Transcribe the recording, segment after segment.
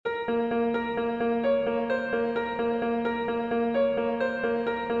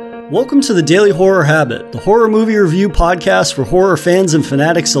Welcome to the Daily Horror Habit, the horror movie review podcast for horror fans and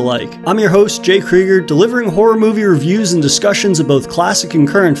fanatics alike. I'm your host, Jay Krieger, delivering horror movie reviews and discussions of both classic and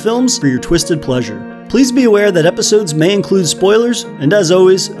current films for your twisted pleasure. Please be aware that episodes may include spoilers, and as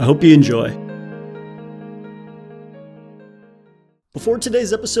always, I hope you enjoy. Before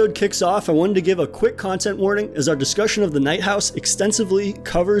today's episode kicks off, I wanted to give a quick content warning as our discussion of The Night House extensively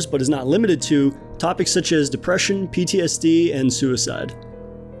covers, but is not limited to, topics such as depression, PTSD, and suicide.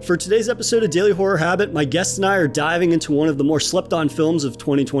 For today's episode of Daily Horror Habit, my guests and I are diving into one of the more slept-on films of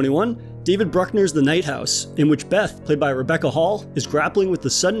 2021, David Bruckner's The Night House, in which Beth, played by Rebecca Hall, is grappling with the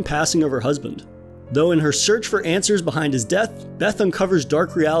sudden passing of her husband. Though in her search for answers behind his death, Beth uncovers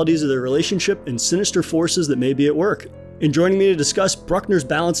dark realities of their relationship and sinister forces that may be at work. And joining me to discuss Bruckner's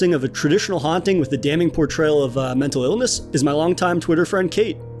balancing of a traditional haunting with the damning portrayal of mental illness is my longtime Twitter friend,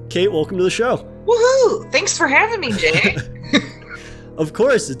 Kate. Kate, welcome to the show. Woohoo! Thanks for having me, Jay. Of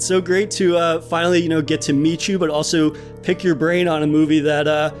course, it's so great to finally, get to meet you, but also pick your brain on a movie that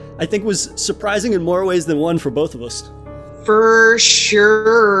I think was surprising in more ways than one for both of us. For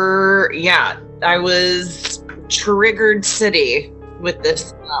sure. Yeah, I was triggered city with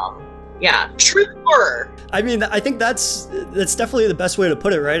this film. Yeah, true horror. I mean, I think that's definitely the best way to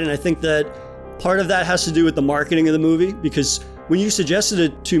put it, right? And I think that part of that has to do with the marketing of the movie, because when you suggested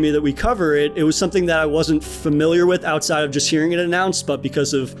it to me that we cover it, it was something that I wasn't familiar with outside of just hearing it announced, but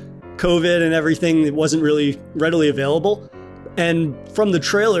because of COVID and everything, it wasn't really readily available. And from the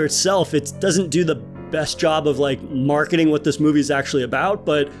trailer itself, it doesn't do the best job of marketing what this movie is actually about.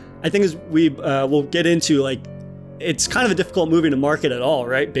 But I think as we'll get into, it's kind of a difficult movie to market at all,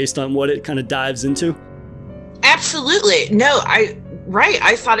 right? Based on what it kind of dives into. Absolutely. No, I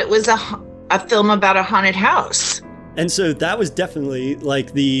thought it was a film about a haunted house. And so that was definitely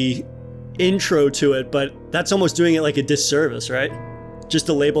the intro to it, but that's almost doing it like a disservice, right? Just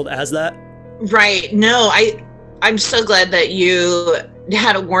to label it as that. Right. No, I'm so glad that you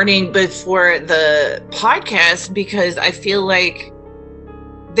had a warning before the podcast, because I feel like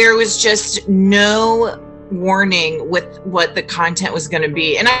there was just no warning with what the content was going to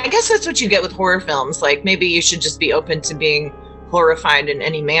be. And I guess that's what you get with horror films. Maybe you should just be open to being horrified in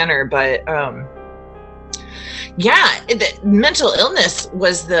any manner, but yeah, the mental illness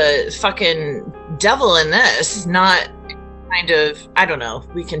was the fucking devil in this, not kind of, I don't know,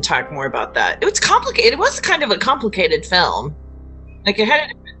 we can talk more about that. It was complicated. It was kind of a complicated film. It had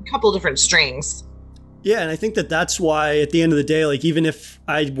a couple different strings. Yeah, and I think that's why at the end of the day, even if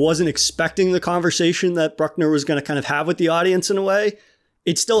I wasn't expecting the conversation that Bruckner was going to kind of have with the audience in a way,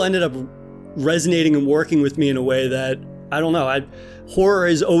 it still ended up resonating and working with me in a way that, I don't know, horror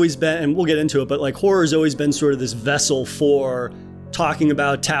has always been, and we'll get into it, but horror has always been sort of this vessel for talking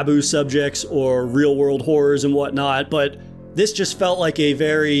about taboo subjects or real world horrors and whatnot. But this just felt like a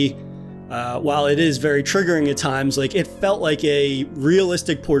very, while it is very triggering at times, it felt like a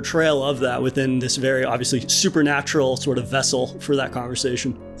realistic portrayal of that within this very obviously supernatural sort of vessel for that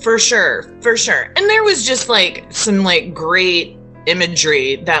conversation. For sure. And there was just some great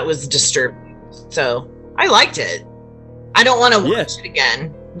imagery that was disturbing. So I liked it. I don't want to watch it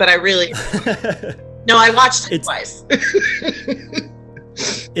again, but I really... No, I watched it twice.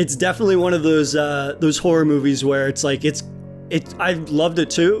 It's definitely one of those horror movies where it's I loved it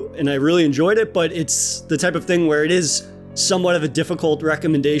too, and I really enjoyed it, but it's the type of thing where it is somewhat of a difficult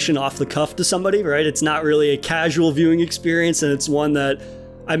recommendation off the cuff to somebody, right? It's not really a casual viewing experience, and it's one that,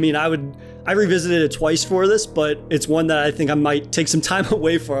 I revisited it twice for this, but it's one that I think I might take some time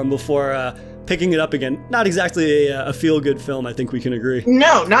away from before picking it up again. Not exactly a feel-good film, I think we can agree.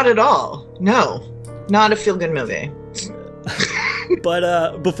 No, not at all. No, not a feel-good movie.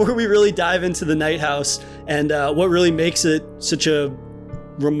 But before we really dive into The Night House and what really makes it such a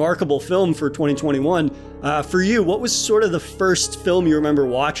remarkable film for 2021, for you, what was sort of the first film you remember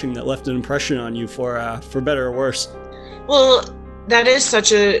watching that left an impression on you for better or worse? Well, that is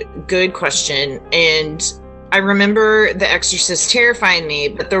such a good question, and I remember The Exorcist terrifying me,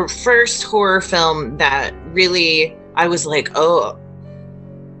 but the first horror film that really, I was oh,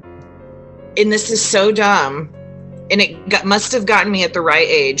 and this is so dumb, and it must have gotten me at the right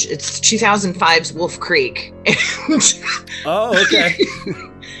age. It's 2005's Wolf Creek. Oh, okay.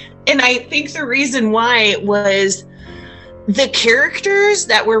 And I think the reason why was the characters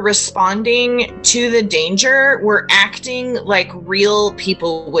that were responding to the danger were acting like real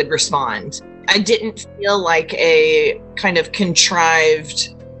people would respond. I didn't feel like a kind of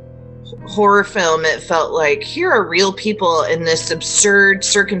contrived horror film. It felt like here are real people in this absurd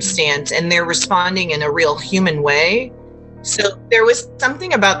circumstance, and they're responding in a real human way. So there was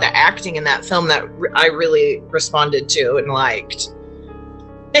something about the acting in that film that I really responded to and liked.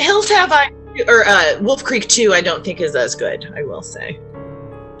 The Hills Have Eyes, or Wolf Creek 2, I don't think is as good, I will say.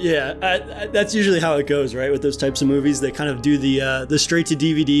 Yeah, that's usually how it goes, right? With those types of movies, they kind of do the straight to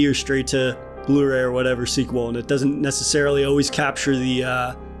DVD or straight to Blu-ray or whatever sequel, and it doesn't necessarily always capture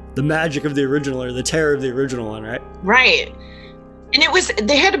the magic of the original or the terror of the original one, right? Right. And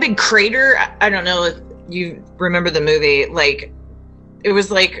they had a big crater. I don't know if you remember the movie. Like, it was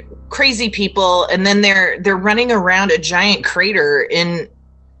like crazy people, and then they're running around a giant crater in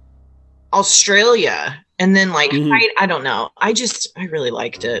Australia. And then I don't know. I really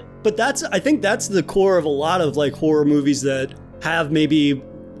liked it. But I think that's the core of a lot of like horror movies that have maybe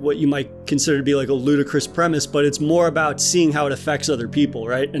what you might consider to be like a ludicrous premise, but it's more about seeing how it affects other people,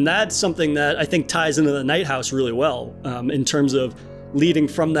 right? And that's something that I think ties into The Night House really well, in terms of leading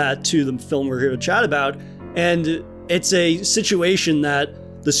from that to the film we're here to chat about. And it's a situation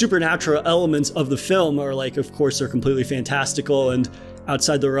that the supernatural elements of the film are like, of course, they're completely fantastical and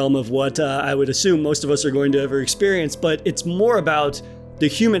outside the realm of what I would assume most of us are going to ever experience, but it's more about the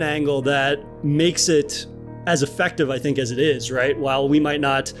human angle that makes it as effective, I think, as it is, right? While we might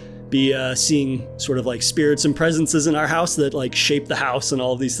not be seeing sort of like spirits and presences in our house that like shape the house and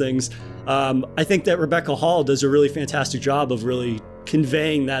all of these things, I think that Rebecca Hall does a really fantastic job of really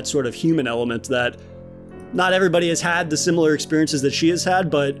conveying that sort of human element that not everybody has had the similar experiences that she has had,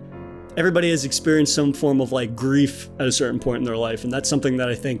 but everybody has experienced some form of like grief at a certain point in their life. And that's something that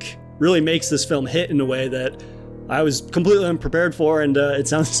I think really makes this film hit in a way that I was completely unprepared for. And it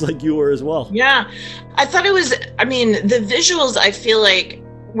sounds like you were as well. Yeah. I thought it was, the visuals, I feel like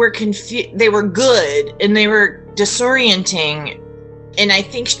were they were good and they were disorienting. And I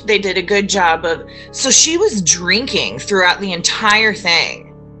think they did a good job so she was drinking throughout the entire thing.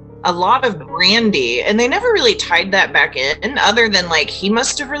 A lot of brandy, and they never really tied that back in, other than like he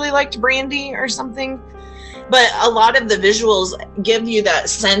must have really liked brandy or something. But a lot of the visuals give you that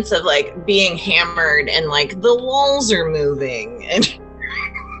sense of like being hammered and like the walls are moving and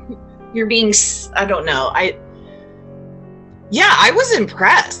you're being, I don't know. I was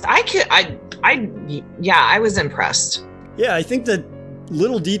impressed. I was impressed. Yeah, I think that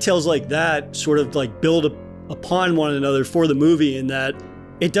little details like that sort of like build upon one another for the movie, in that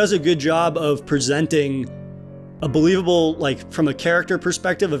it does a good job of presenting a believable, like from a character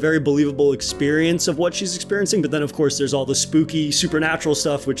perspective, a very believable experience of what she's experiencing. But then of course there's all the spooky supernatural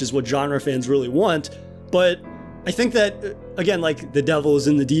stuff, which is what genre fans really want. But I think that, again, like the devil is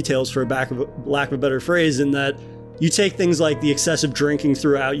in the details, for lack of a better phrase, in that you take things like the excessive drinking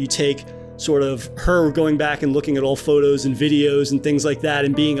throughout, you take sort of her going back and looking at all photos and videos and things like that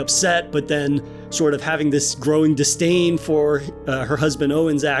and being upset, but then sort of having this growing disdain for her husband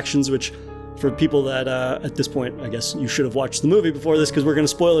Owen's actions, which for people that at this point, I guess you should have watched the movie before this because we're going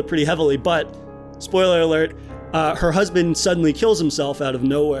to spoil it pretty heavily, but spoiler alert, her husband suddenly kills himself out of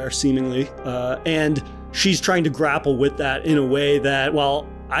nowhere, seemingly, and she's trying to grapple with that in a way that, while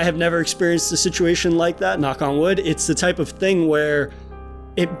I have never experienced a situation like that, knock on wood, it's the type of thing where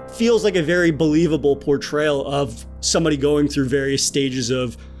it feels like a very believable portrayal of somebody going through various stages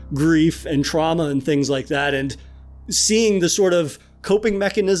of grief and trauma and things like that, and seeing the sort of coping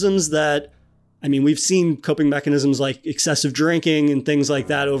mechanisms that, we've seen coping mechanisms like excessive drinking and things like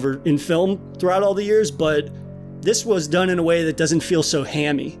that over in film throughout all the years, but this was done in a way that doesn't feel so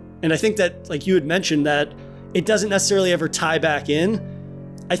hammy. And I think that, like you had mentioned, that it doesn't necessarily ever tie back in.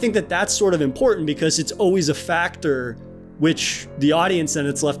 I think that that's sort of important because it's always a factor which the audience, then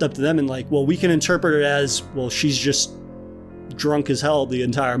it's left up to them, and like, well, we can interpret it as, well, she's just drunk as hell the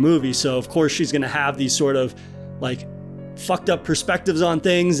entire movie, so of course she's going to have these sort of like fucked up perspectives on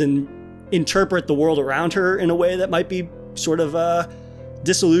things and interpret the world around her in a way that might be sort of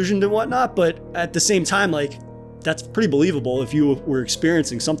disillusioned and whatnot. But at the same time, like, that's pretty believable if you were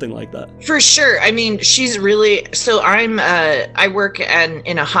experiencing something like that. For sure. She's really, so I work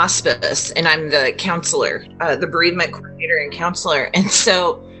in a hospice, and I'm the counselor, the bereavement coordinator and counselor. And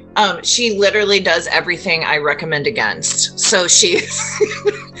so she literally does everything I recommend against. So she's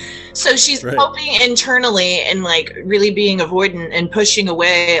right. Coping internally and like really being avoidant and pushing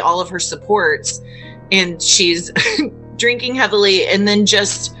away all of her supports. And she's drinking heavily and then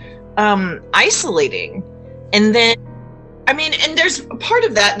just isolating. And then, and there's a part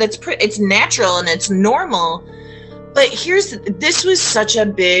of that that's it's natural and it's normal. But this was such a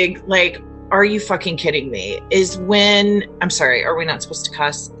big, like, are you fucking kidding me? Is when, I'm sorry, are we not supposed to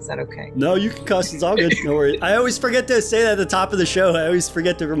cuss? Is that okay? No, you can cuss. It's all good. No worries. I always forget to say that at the top of the show. I always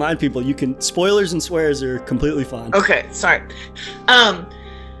forget to remind people spoilers and swears are completely fine. Okay, sorry.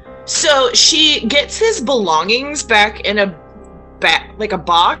 So she gets his belongings back in a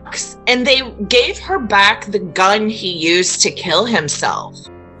box, and they gave her back the gun he used to kill himself.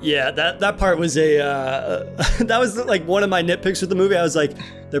 Yeah, that part was that was like one of my nitpicks with the movie. I was like,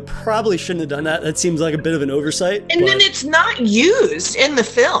 they probably shouldn't have done that. That seems like a bit of an oversight. And then it's not used in the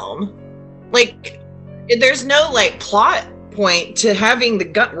film. Like, there's no like plot point to having the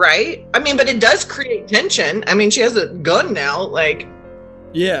gun, right? I mean, but it does create tension. I mean, she has a gun now, like.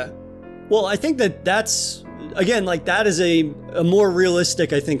 Yeah. Well, I think that's, again, like that is a more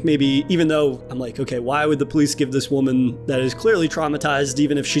realistic, I think, maybe, even though I'm like, okay, why would the police give this woman that is clearly traumatized,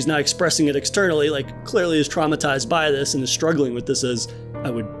 even if she's not expressing it externally, like clearly is traumatized by this and is struggling with this, as I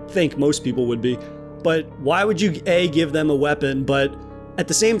would think most people would be. But why would you, A, give them a weapon? But at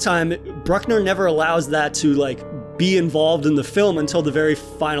the same time, Bruckner never allows that to like be involved in the film until the very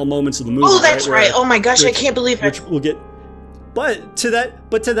final moments of the movie. Oh, that's right. Oh my gosh, I can't believe it. Which we'll get. But to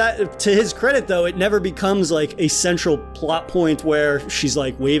his credit though, it never becomes like a central plot point where she's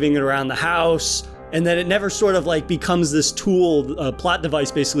like waving it around the house, and then it never sort of like becomes this tool, plot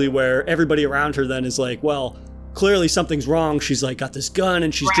device basically, where everybody around her then is like, well, clearly something's wrong. She's like got this gun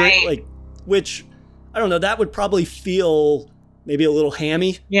and she's right. like, which I don't know, that would probably feel maybe a little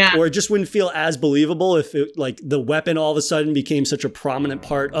hammy. Yeah. Or it just wouldn't feel as believable if it, like the weapon all of a sudden became such a prominent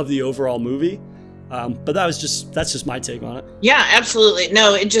part of the overall movie. But that's just my take on it. Yeah, absolutely.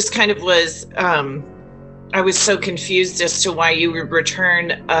 No, it just kind of was, I was so confused as to why you would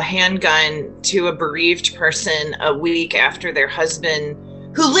return a handgun to a bereaved person a week after their husband,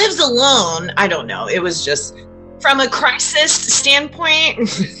 who lives alone. I don't know. It was just, from a crisis standpoint,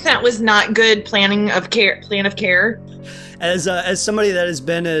 that was not good plan of care. As somebody that has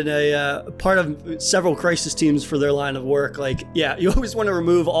been in a part of several crisis teams for their line of work, like, yeah, you always want to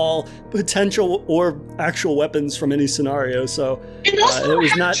remove all potential or actual weapons from any scenario. So, and also, it was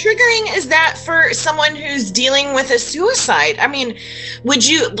how not triggering is that for someone who's dealing with a suicide? I mean, would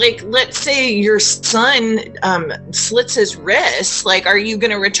you, like, let's say your son slits his wrist, like, are you going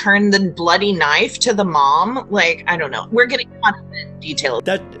to return the bloody knife to the mom? Like, I don't know. We're getting out of the detail.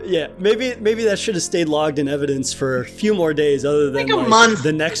 That, yeah, maybe that should have stayed logged in evidence for a few more days other than like a month.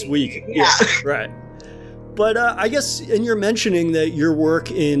 The next week. Yeah. Right. But I guess, and you're mentioning that your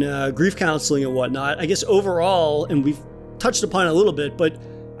work in grief counseling and whatnot, I guess overall, and we've touched upon it a little bit, but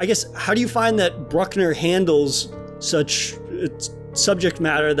I guess how do you find that Bruckner handles such subject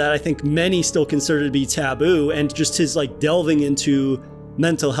matter that I think many still consider to be taboo, and just his like delving into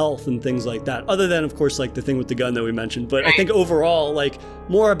mental health and things like that, other than of course like the thing with the gun that we mentioned, but I think overall like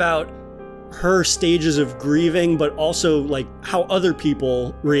more about her stages of grieving, but also like how other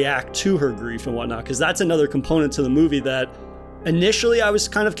people react to her grief and whatnot, because that's another component to the movie that initially I was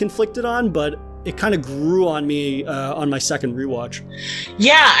kind of conflicted on, but it kind of grew on me on my second rewatch.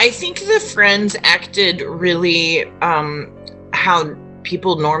 Yeah, I think the friends acted really how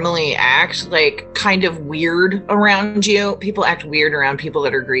people normally act, like kind of weird around you. People act weird around people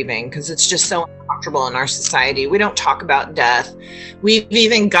that are grieving because it's just so uncomfortable in our society. We don't talk about death. We've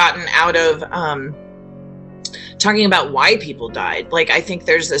even gotten out of talking about why people died. Like, I think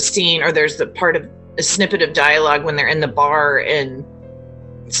there's a scene, or there's the part of a snippet of dialogue when they're in the bar and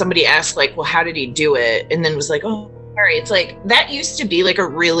somebody asked like, well, how did he do it? And then was like, oh, sorry. It's like, that used to be like a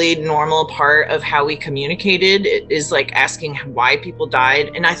really normal part of how we communicated. It is like asking why people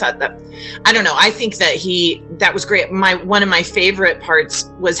died. And I thought that, I don't know, I think that that was great. One of my favorite parts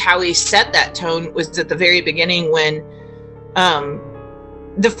was how he set that tone was at the very beginning when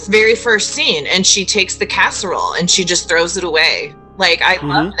the very first scene, and she takes the casserole and she just throws it away. Like, I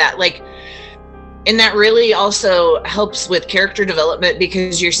love that. Like, and that really also helps with character development,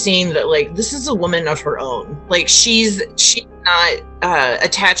 because you're seeing that like this is a woman of her own. Like, she's not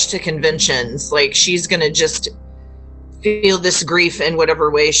attached to conventions. Like, she's gonna just feel this grief in whatever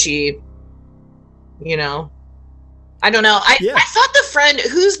way she, you know. I don't know. I thought the friend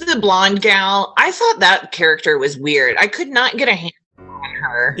who's the blonde gal, I thought that character was weird. I could not get a handle on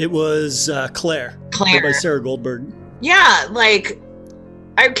her. It was Claire, played by Sarah Goldberg. Yeah, like,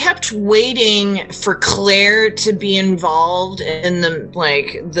 I kept waiting for Claire to be involved in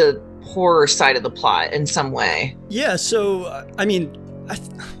the horror side of the plot in some way. Yeah, so I mean,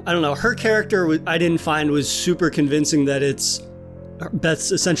 I don't know. Her character I didn't find was super convincing that it's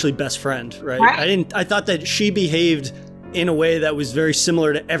Beth's essentially best friend, right? I thought that she behaved in a way that was very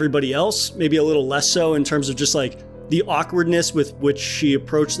similar to everybody else, maybe a little less so in terms of just like the awkwardness with which she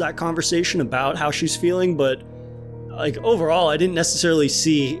approached that conversation about how she's feeling, but like overall, I didn't necessarily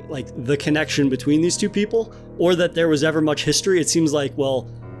see like the connection between these two people, or that there was ever much history. It seems like, well,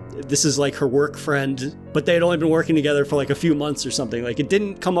 this is like her work friend, but they had only been working together for like a few months or something. Like, it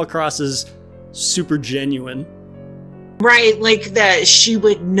didn't come across as super genuine. Right, like that she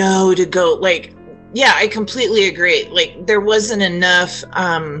would know to go, like Yeah, I completely agree. Like, there wasn't enough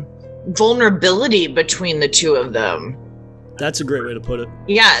vulnerability between the two of them. That's a great way to put it.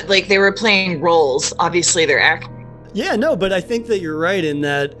 Yeah, like they were playing roles. Obviously, they're acting. Yeah, no, but I think that you're right in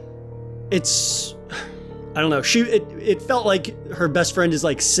that it's, I don't know, it felt like her best friend is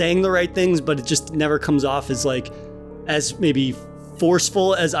like saying the right things, but it just never comes off as like, as maybe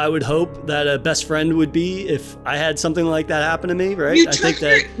forceful as I would hope that a best friend would be if I had something like that happen to me, right?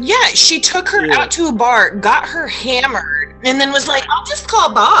 She took her out to a bar, got her hammered, and then was like, I'll just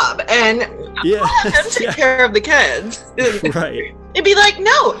call Bob and let him take care of the kids. Right. It'd be like,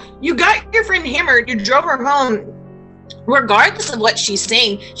 no, you got your friend hammered, you drove her home, regardless of what she's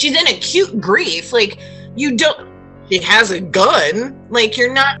saying, she's in acute grief. Like, she has a gun. Like,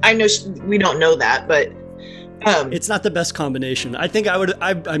 you're not, I know we don't know that, but it's not the best combination. I think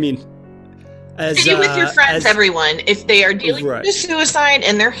I mean, stay with your friends, everyone. If they are dealing with suicide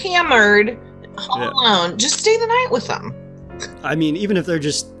and they're hammered, home alone, just stay the night with them. I mean, even if they're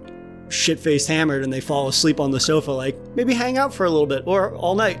just shit-faced hammered and they fall asleep on the sofa, like, maybe hang out for a little bit or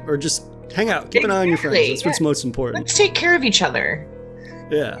all night, or just hang out. Keep an eye on your friends. That's what's most important. Let's take care of each other.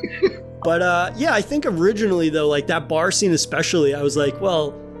 Yeah. But I think originally, though, like that bar scene especially, I was like,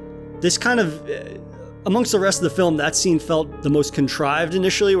 well, this kind of, amongst the rest of the film, that scene felt the most contrived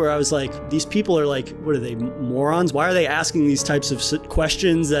initially, where I was like, these people are like, what are they, morons? Why are they asking these types of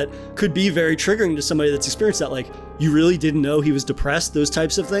questions that could be very triggering to somebody that's experienced that? Like, you really didn't know he was depressed, those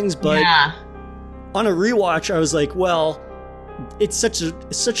types of things. But on a rewatch, I was like, well, it's such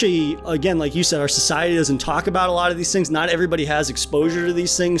a, again, like you said, our society doesn't talk about a lot of these things. Not everybody has exposure to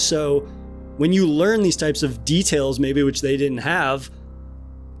these things. So when you learn these types of details, maybe which they didn't have,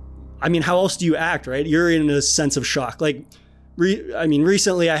 I mean, how else do you act, right? You're in a sense of shock. Like,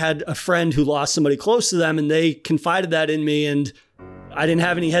 recently I had a friend who lost somebody close to them, and they confided that in me, and I didn't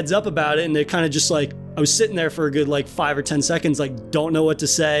have any heads up about it. And they kind of just like, I was sitting there for a good like 5 or 10 seconds, like, don't know what to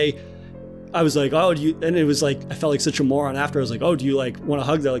say. I was like, oh, do you, and it was like, I felt like such a moron after. I was like, oh, do you like want to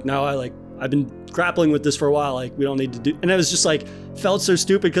hug? They're like, no, I've been grappling with this for a while. Like, we don't need to do, and I was just like, felt so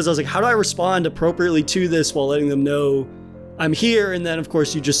stupid because I was like, how do I respond appropriately to this while letting them know I'm here? And then of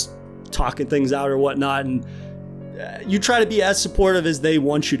course you just talking things out or whatnot, and you try to be as supportive as they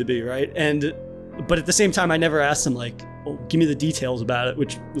want you to be, right? But at the same time, I never asked them like, oh, give me the details about it,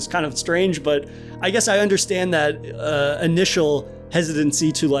 which was kind of strange. But I guess I understand that initial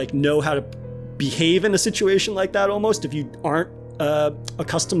hesitancy to like know how to behave in a situation like that, almost, if you aren't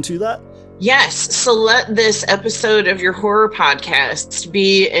accustomed to that. Yes, so let this episode of your horror podcast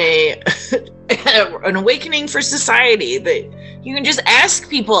be an awakening for society, that you can just ask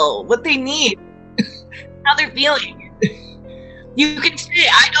people what they need, how they're feeling. You can say,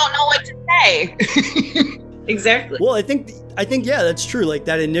 I don't know what to say. Exactly. Well, I think, yeah, that's true. Like,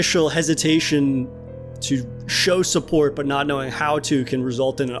 that initial hesitation to show support but not knowing how to can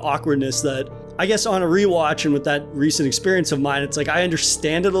result in an awkwardness that, I guess, on a rewatch and with that recent experience of mine, it's like I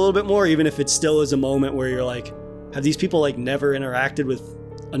understand it a little bit more, even if it still is a moment where you're like, have these people like never interacted with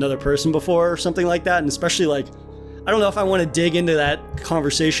another person before or something like that? And especially like, I don't know if I want to dig into that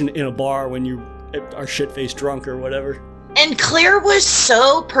conversation in a bar when you are shit-faced drunk or whatever. And Claire was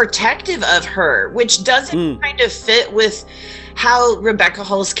so protective of her, which doesn't kind of fit with how Rebecca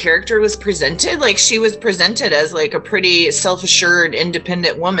Hall's character was presented. Like, she was presented as like a pretty self-assured,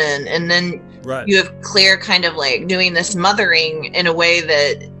 independent woman, and then you have Claire kind of like doing this mothering in a way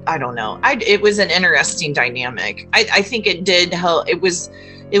that, I don't know. It was an interesting dynamic. I think it did help. It was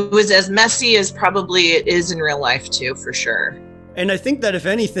as messy as probably it is in real life too, for sure. And I think that if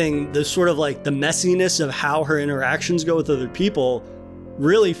anything, the sort of like the messiness of how her interactions go with other people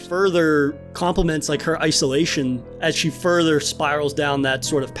really further complements like her isolation as she further spirals down that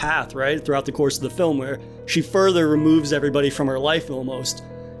sort of path, right? Throughout the course of the film, where she further removes everybody from her life, almost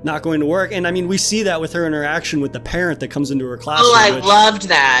not going to work. And I mean, we see that with her interaction with the parent that comes into her classroom. Oh, I loved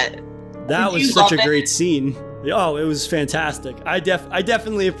that. That was such a great scene. Oh, it was fantastic. I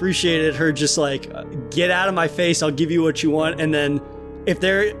definitely appreciated her just like, get out of my face, I'll give you what you want. And then if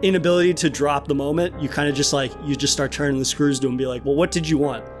their inability to drop the moment, you kind of just like, you just start turning the screws to them and be like, well, what did you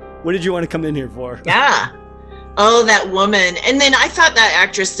want? What did you want to come in here for? Yeah. Oh, that woman. And then I thought that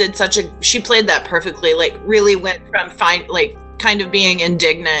actress did she played that perfectly. Like, really went from kind of being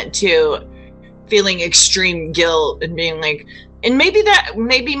indignant to feeling extreme guilt and being like, and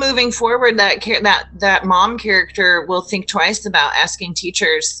maybe moving forward, that mom character will think twice about asking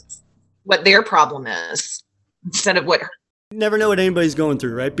teachers what their problem is instead of what her. You never know what anybody's going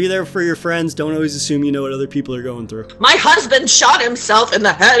through, right? Be there for your friends. Don't always assume you know what other people are going through. My husband shot himself in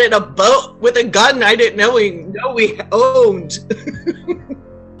the head in a boat with a gun I didn't know we owned.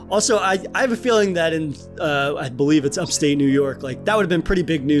 Also, I have a feeling that in, I believe it's upstate New York, like that would have been pretty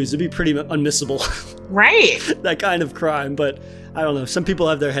big news. It'd be pretty unmissable. Right. That kind of crime. But I don't know. Some people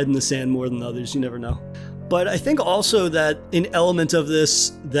have their head in the sand more than others. You never know. But I think also that an element of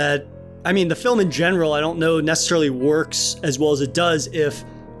this that, I mean, the film in general, I don't know necessarily works as well as it does if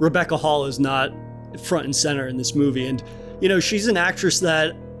Rebecca Hall is not front and center in this movie. And, you know, she's an actress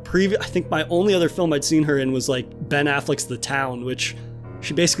that I think my only other film I'd seen her in was like Ben Affleck's The Town, which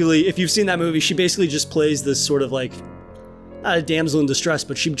she basically, if you've seen that movie, she basically just plays this sort of like, not a damsel in distress,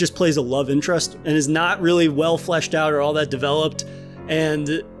 but she just plays a love interest and is not really well fleshed out or all that developed.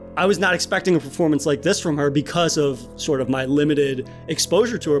 And I was not expecting a performance like this from her because of sort of my limited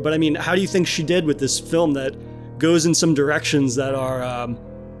exposure to her. But I mean, how do you think she did with this film that goes in some directions that are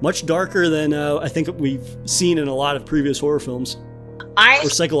much darker than I think we've seen in a lot of previous horror films? Or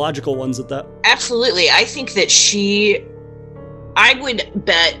psychological ones at that. Absolutely. I think that I would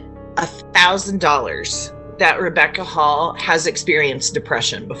bet $1,000 that Rebecca Hall has experienced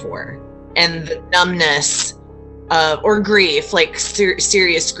depression before, and the numbness or grief, like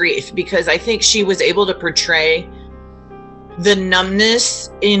serious grief, because I think she was able to portray the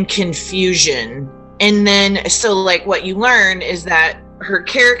numbness in confusion. And then, so like what you learn is that her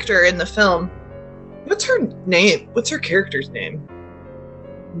character in the film, what's her name? What's her character's name?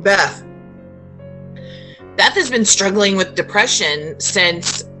 Beth has been struggling with depression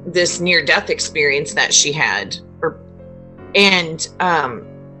since this near-death experience that she had. And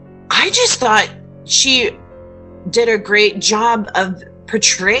I just thought she did a great job of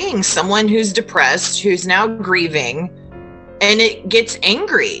portraying someone who's depressed, who's now grieving, and it gets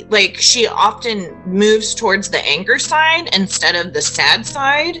angry. Like, she often moves towards the anger side instead of the sad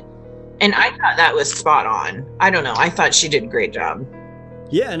side. And I thought that was spot on. I don't know. I thought she did a great job.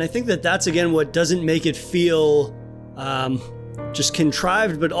 Yeah, and I think that that's, again, what doesn't make it feel just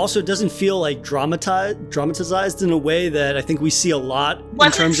contrived, but also doesn't feel like dramatized in a way that I think we see a lot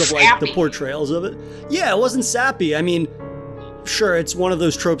in terms of like the portrayals of it. Yeah, it wasn't sappy. I mean, sure, it's one of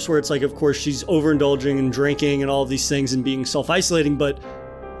those tropes where it's like, of course, she's overindulging and drinking and all of these things and being self-isolating, but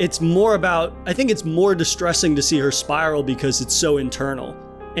it's more about, I think it's more distressing to see her spiral because it's so internal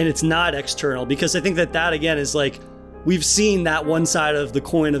and it's not external, because I think that again is like, we've seen that one side of the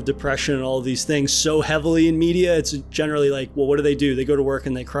coin of depression and all of these things so heavily in media. It's generally like, well, what do? They go to work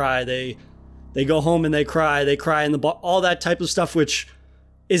and they cry. They go home and they cry in the bar, all that type of stuff, which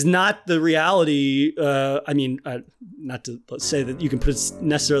is not the reality. I mean, not to say that you can put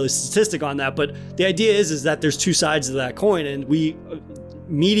necessarily a statistic on that, but the idea is that there's two sides of that coin, and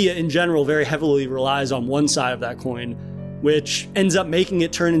media in general very heavily relies on one side of that coin, which ends up making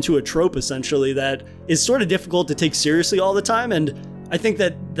it turn into a trope, essentially, that is sort of difficult to take seriously all the time. And I think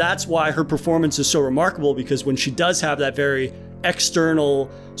that that's why her performance is so remarkable, because when she does have that very external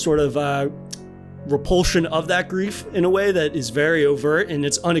sort of repulsion of that grief in a way that is very overt and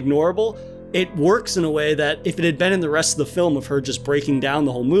it's unignorable, it works in a way that if it had been in the rest of the film of her just breaking down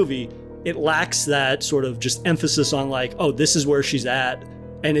the whole movie, it lacks that sort of just emphasis on like, oh, this is where she's at.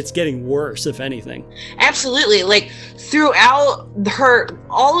 And it's getting worse, if anything. Absolutely. Like, throughout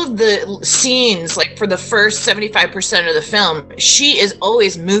all of the scenes, like for the first 75% of the film, she is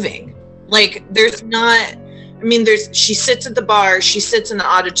always moving. Like, she sits at the bar, she sits in the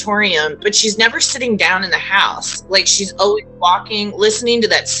auditorium, but she's never sitting down in the house. Like, she's always walking, listening to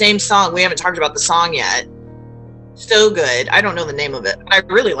that same song. We haven't talked about the song yet. So good. I don't know the name of it. I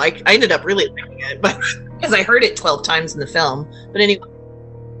ended up really liking it, but because I heard it 12 times in the film. But anyway.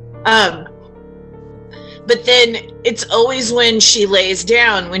 But then it's always when she lays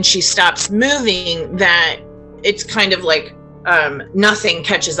down, when she stops moving, that it's kind of like nothing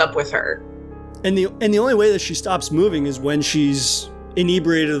catches up with her. And the only way that she stops moving is when she's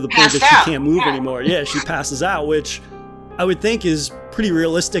inebriated to the point that she can't move anymore. Yeah, she passes out, which I would think is pretty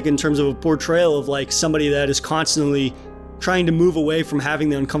realistic in terms of a portrayal of like somebody that is constantly trying to move away from having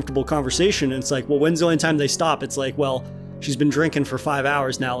the uncomfortable conversation. And it's like, well, when's the only time they stop? It's like, well, she's been drinking for 5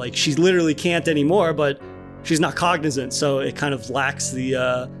 hours now. Like, she literally can't anymore, but she's not cognizant. So it kind of lacks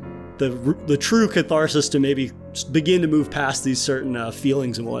the true catharsis to maybe begin to move past these certain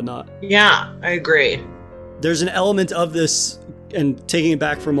feelings and whatnot. Yeah, I agree. There's an element of this, and taking it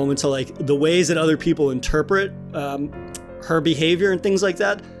back for a moment to like the ways that other people interpret her behavior and things like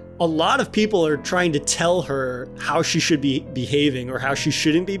that. A lot of people are trying to tell her how she should be behaving or how she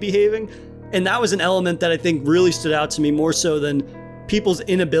shouldn't be behaving. And that was an element that I think really stood out to me more so than people's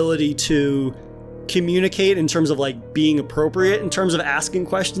inability to communicate in terms of like being appropriate in terms of asking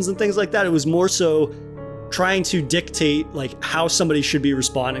questions and things like that. It was more so trying to dictate like how somebody should be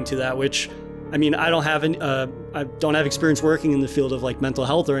responding to that, which I mean, I don't have experience working in the field of like mental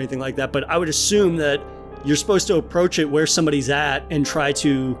health or anything like that, but I would assume that you're supposed to approach it where somebody's at and try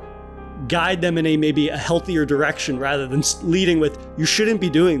to guide them in maybe a healthier direction rather than leading with, you shouldn't be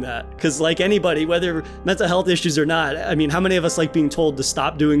doing that. Because like anybody, whether mental health issues or not, I mean, how many of us like being told to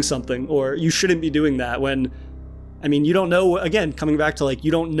stop doing something or you shouldn't be doing that when, I mean, you don't know, again, coming back to like,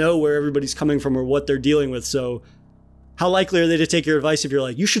 you don't know where everybody's coming from or what they're dealing with. So how likely are they to take your advice if you're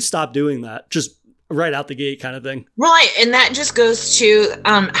like, you should stop doing that, just right out the gate kind of thing? Right. And that just goes to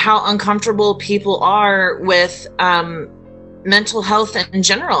how uncomfortable people are with mental health in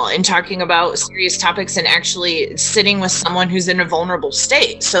general and talking about serious topics and actually sitting with someone who's in a vulnerable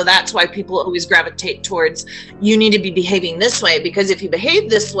state. So that's why people always gravitate towards, you need to be behaving this way, because if you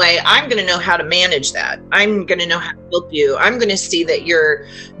behave this way, I'm going to know how to manage that. I'm going to know how to help you. I'm going to see that you're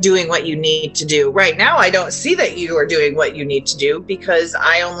doing what you need to do. Right now, I don't see that you are doing what you need to do because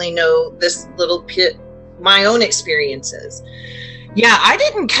I only know this little bit, my own experiences. Yeah, I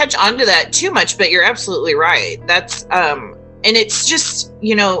didn't catch on to that too much, but you're absolutely right. That's, and it's just,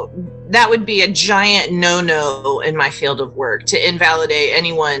 you know, that would be a giant no-no in my field of work, to invalidate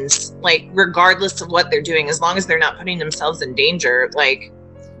anyone's, like, regardless of what they're doing, as long as they're not putting themselves in danger, like.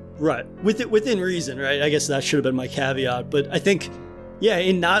 Right. Within reason, right? I guess that should have been my caveat. But I think, yeah,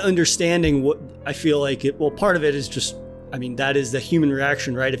 in not understanding what I feel like part of it is just, I mean, that is the human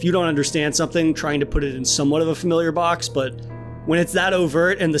reaction, right? If you don't understand something, trying to put it in somewhat of a familiar box, but when it's that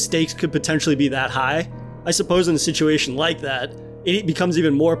overt and the stakes could potentially be that high, I suppose in a situation like that, it becomes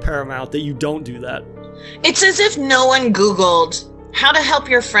even more paramount that you don't do that. It's as if no one Googled how to help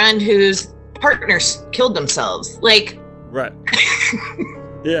your friend whose partners killed themselves. Like, right.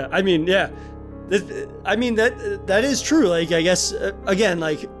 Yeah. I mean, yeah. I mean, that is true. Like, I guess, again,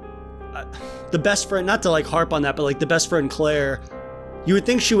 like the best friend, not to like harp on that, but like the best friend, Claire, you would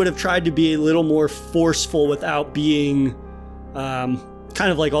think she would have tried to be a little more forceful without being, kind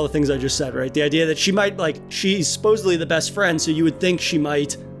of like all the things I just said, right? The idea that she might, like, she's supposedly the best friend, so you would think she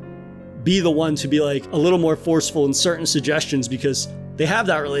might be the one to be like a little more forceful in certain suggestions because they have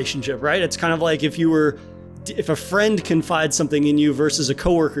that relationship, right? It's kind of like if a friend confides something in you versus a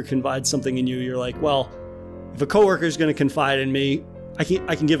coworker confides something in you, you're like, well, if a coworker is going to confide in me, I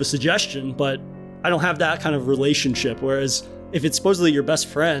can give a suggestion, but I don't have that kind of relationship. Whereas if it's supposedly your best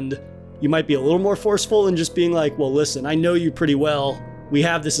friend, you might be a little more forceful in just being like, well, listen, I know you pretty well. We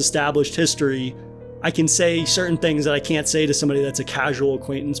have this established history. I can say certain things that I can't say to somebody that's a casual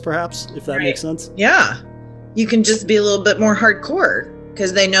acquaintance, perhaps, if that makes sense. Yeah. You can just be a little bit more hardcore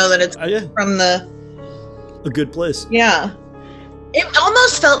because they know that it's from a good place. Yeah. It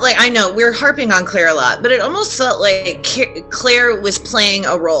almost felt like, I know we're harping on Claire a lot, but it almost felt like Claire was playing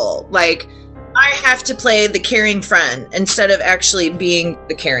a role. Like, I have to play the caring friend instead of actually being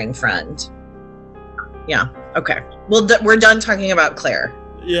the caring friend. Yeah. Okay. Well, we're done talking about Claire.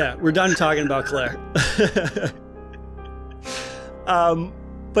 Yeah, we're done talking about Claire.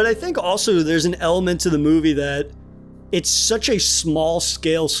 But I think also there's an element to the movie that it's such a small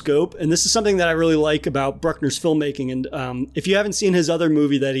scale scope. And this is something that I really like about Bruckner's filmmaking. And if you haven't seen his other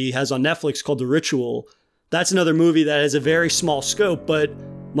movie that he has on Netflix called The Ritual, that's another movie that has a very small scope, but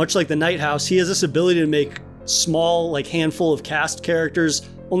much like The Night House, he has this ability to make small, like handful of cast characters,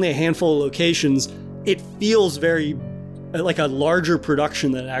 only a handful of locations. It feels very like a larger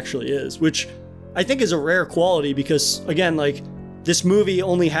production than it actually is, which I think is a rare quality because, again, like this movie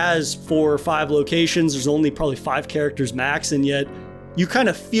only has 4 or 5 locations. There's only probably 5 characters max, and yet you kind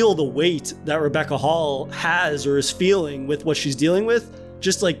of feel the weight that Rebecca Hall has or is feeling with what she's dealing with.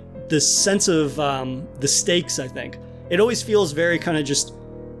 Just like this sense of the stakes, I think. It always feels very kind of just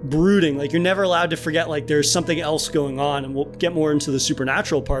brooding, like you're never allowed to forget like there's something else going on, and we'll get more into the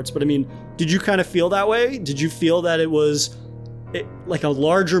supernatural parts, but I mean, did you kind of feel that way? Did you feel that it was like a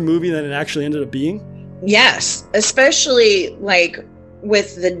larger movie than it actually ended up being? Yes, especially like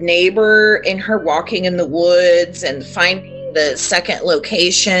with the neighbor and her walking in the woods and finding the second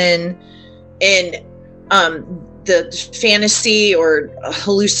location and the fantasy or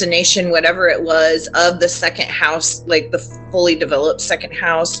hallucination, whatever it was, of the second house, like the fully developed second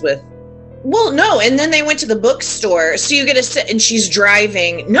house with, well, no. And then they went to the bookstore. So you get to sit and she's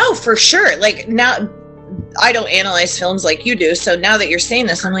driving. No, for sure. Like now I don't analyze films like you do. So now that you're saying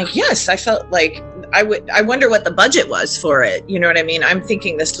this, I'm like, yes, I felt like I wonder what the budget was for it. You know what I mean? I'm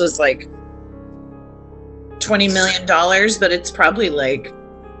thinking this was like $20 million, but it's probably like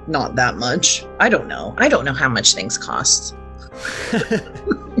not that much. I don't know how much things cost.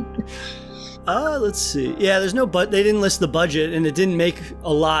 Let's see. Yeah, there's no they didn't list the budget, and it didn't make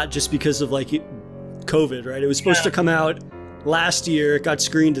a lot just because of like COVID, right? It was supposed to come out last year. It got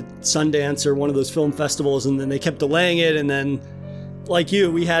screened at Sundance or one of those film festivals, and then they kept delaying it. And then, like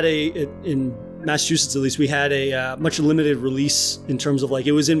you, we had in Massachusetts at least, we had a much limited release in terms of like,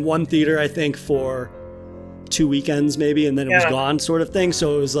 it was in one theater, I think, for 2 weekends maybe, and then it was gone sort of thing.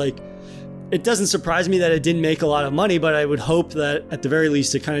 So it was like, it doesn't surprise me that it didn't make a lot of money, but I would hope that at the very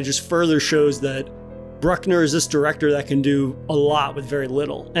least it kind of just further shows that Bruckner is this director that can do a lot with very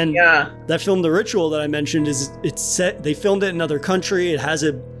little. And that film, The Ritual, that I mentioned, it's set, they filmed it in another country. It has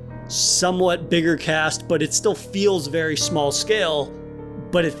a somewhat bigger cast, but it still feels very small scale,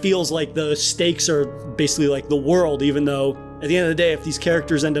 but it feels like the stakes are basically like the world, even though at the end of the day, if these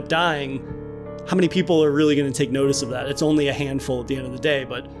characters end up dying, how many people are really going to take notice of that? It's only a handful at the end of the day,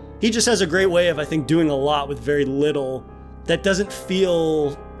 but he just has a great way of, I think, doing a lot with very little that doesn't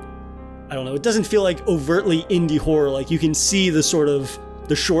feel, I don't know, it doesn't feel like overtly indie horror. Like you can see the sort of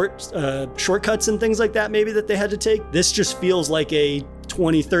the shortcuts and things like that maybe that they had to take. This just feels like a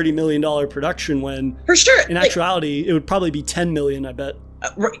 $20-30 million production when for sure in actuality it would probably be 10 million, I bet.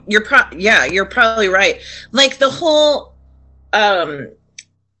 You're probably right. Like the whole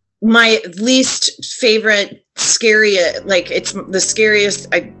my least favorite it's the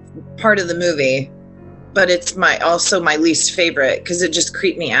scariest part of the movie, but it's also my least favorite because it just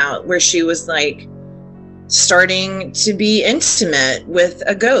creeped me out, where she was like starting to be intimate with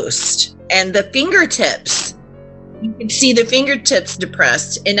a ghost, and the fingertips, you could see the fingertips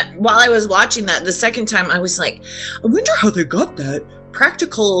depressed. And while I was watching that the second time, I was like, I wonder how they got that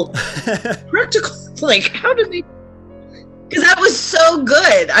practical like, how did they, because that was so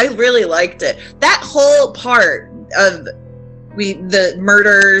good. I really liked it. That whole part of the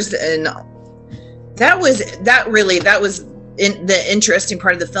murders, and that was in the interesting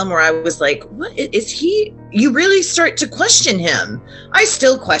part of the film, where I was like, what is he? You really start to question him. I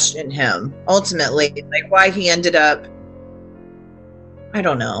still question him ultimately, like why he ended up, I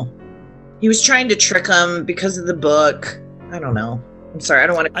don't know. He was trying to trick him because of the book. I don't know. I'm sorry, I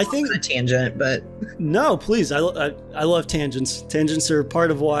don't want to go on a tangent, but no, please. I love tangents. Tangents are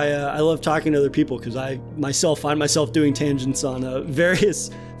part of why I love talking to other people, because I myself find myself doing tangents on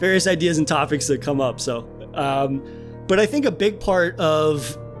various ideas and topics that come up. So, but I think a big part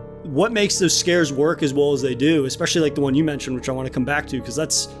of what makes those scares work as well as they do, especially like the one you mentioned, which I want to come back to, because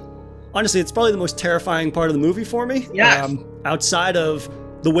that's honestly, it's probably the most terrifying part of the movie for me. Yeah. Outside of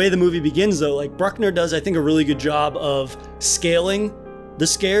the way the movie begins, though, like Bruckner does, I think, a really good job of scaling the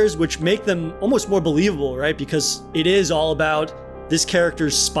scares, which make them almost more believable, right? Because it is all about this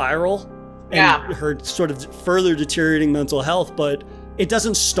character's spiral and her sort of further deteriorating mental health, but it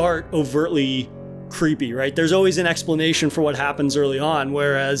doesn't start overtly creepy, right? There's always an explanation for what happens early on,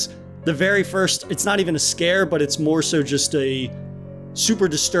 whereas the very first, it's not even a scare, but it's more so just a super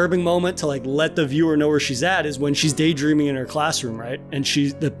disturbing moment to like let the viewer know where she's at, is when she's daydreaming in her classroom, right? And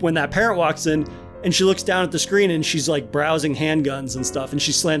when that parent walks in and she looks down at the screen and she's like browsing handguns and stuff, and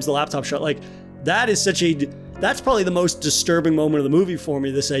she slams the laptop shut, like that's probably the most disturbing moment of the movie for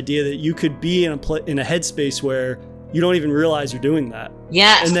me, this idea that you could be in a headspace where you don't even realize you're doing that.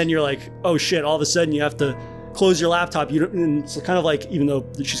 Yes. And then you're like, oh shit, all of a sudden you have to close your laptop. And it's kind of like, even though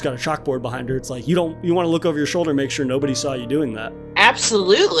she's got a chalkboard behind her, it's like you want to look over your shoulder and make sure nobody saw you doing that.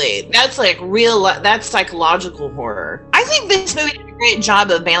 Absolutely. That's like that's psychological horror. I think this movie did a great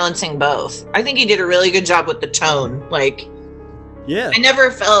job of balancing both. I think he did a really good job with the tone. Like, I never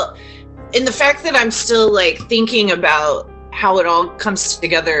felt, in the fact that I'm still like thinking about how it all comes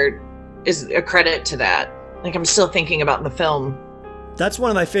together is a credit to that. Like, I'm still thinking about the film. That's one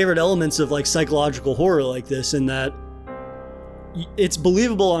of my favorite elements of like psychological horror like this, in that it's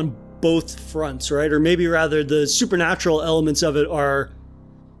believable on both fronts, right? Or maybe rather, the supernatural elements of it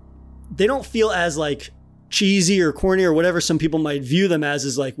they don't feel as like cheesy or corny or whatever some people might view them as,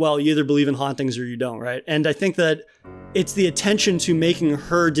 is like, well, you either believe in hauntings or you don't, right? And I think that it's the attention to making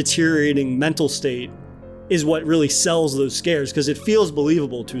her deteriorating mental state is what really sells those scares, because it feels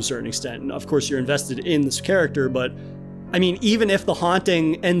believable to a certain extent. And of course, you're invested in this character, but I mean, even if the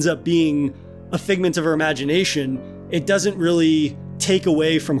haunting ends up being a figment of her imagination, it doesn't really take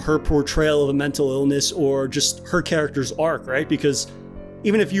away from her portrayal of a mental illness or just her character's arc, right? Because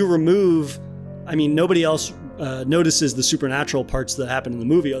even if you remove, I mean, nobody else notices the supernatural parts that happen in the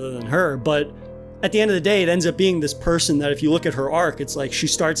movie other than her, but at the end of the day, it ends up being this person that, if you look at her arc, it's like she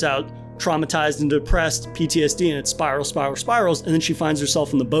starts out traumatized and depressed, PTSD, and it spirals, and then she finds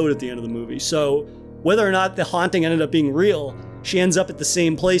herself in the boat at the end of the movie. So whether or not the haunting ended up being real, she ends up at the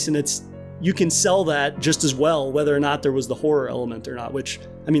same place, and you can sell that just as well, whether or not there was the horror element or not, which,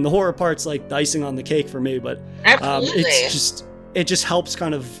 I mean, the horror part's like the icing on the cake for me, but absolutely. It just helps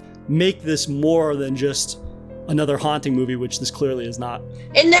kind of make this more than just another haunting movie, which this clearly is not.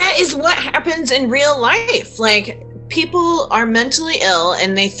 And that is what happens in real life. Like, people are mentally ill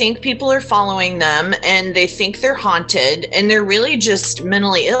and they think people are following them and they think they're haunted and they're really just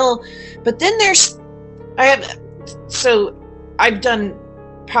mentally ill. But then I've done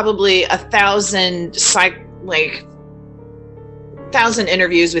probably 1,000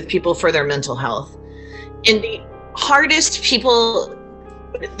 interviews with people for their mental health. And the hardest people,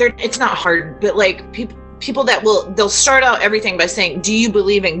 it's not hard, but like people that they'll start out everything by saying, "Do you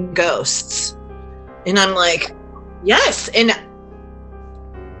believe in ghosts?" And I'm like, yes. And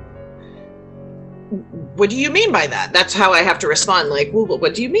what do you mean by that? That's how I have to respond. Like, well,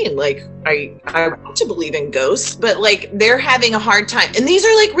 what do you mean? Like, I want to believe in ghosts, but like they're having a hard time. And these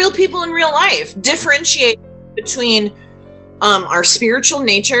are like real people in real life. Differentiate between our spiritual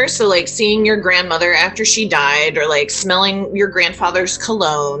nature. So like seeing your grandmother after she died, or like smelling your grandfather's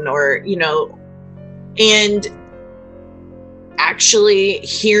cologne, or, you know, and actually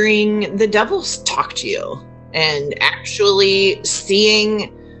hearing the devil talk to you, and actually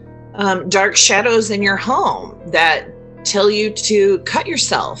seeing dark shadows in your home that tell you to cut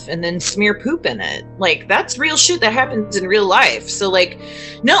yourself and then smear poop in it. Like, that's real shit that happens in real life. So like,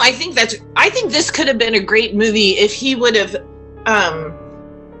 no, I think this could have been a great movie if he would have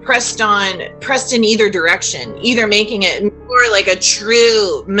pressed in either direction, either making it more like a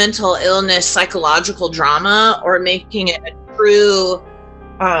true mental illness psychological drama, or making it a true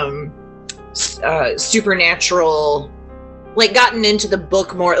supernatural, like gotten into the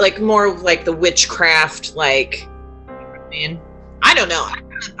book more like the witchcraft, like, I mean, I don't know.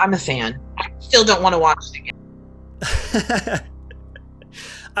 I'm a fan. I still don't want to watch it again.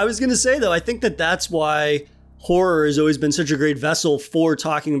 I was going to say, though, I think that's why horror has always been such a great vessel for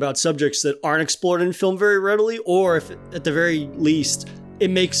talking about subjects that aren't explored in film very readily, or if at the very least it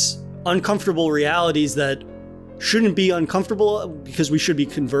makes uncomfortable realities that shouldn't be uncomfortable, because we should be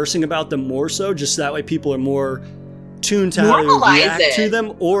conversing about them more so, just that way people are more tuned to how to react to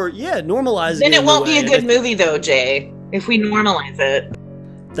them, or normalize it. Then it won't be a good movie though, Jay, if we normalize it.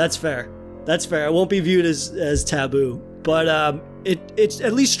 That's fair. It won't be viewed as taboo, but it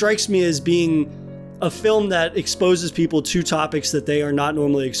at least strikes me as being a film that exposes people to topics that they are not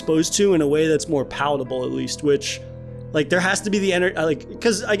normally exposed to in a way that's more palatable, at least, which, like, there has to be the energy, like,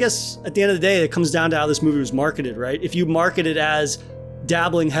 because I guess at the end of the day, it comes down to how this movie was marketed, right? If you market it as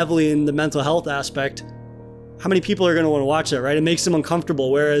dabbling heavily in the mental health aspect, how many people are going to want to watch that, right? It makes them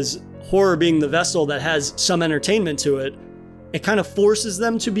uncomfortable, whereas horror being the vessel that has some entertainment to it, it kind of forces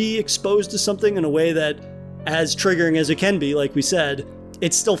them to be exposed to something in a way that, as triggering as it can be, like we said,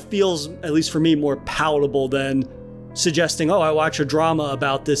 it still feels, at least for me, more palatable than suggesting, oh, I watch a drama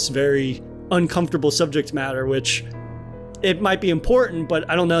about this very uncomfortable subject matter, which it might be important, but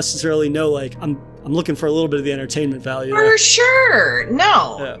I don't necessarily know, like, I'm looking for a little bit of the entertainment value. For sure.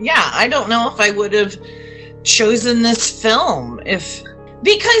 No. Yeah, I don't know if I would have chosen this film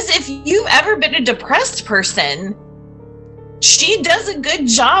because if you've ever been a depressed person, she does a good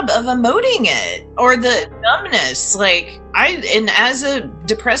job of emoting it, or the numbness. Like, and as a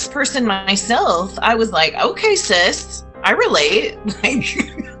depressed person myself, I was like, okay, sis, I relate. Like,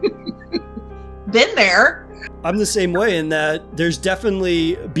 been there. I'm the same way in that there's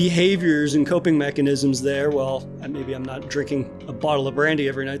definitely behaviors and coping mechanisms there. Well, maybe I'm not drinking a bottle of brandy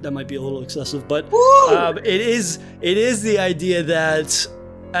every night. That might be a little excessive, but it is the idea that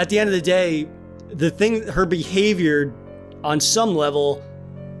at the end of the day, her behavior on some level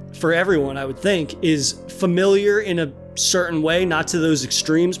for everyone, I would think, is familiar in a certain way, not to those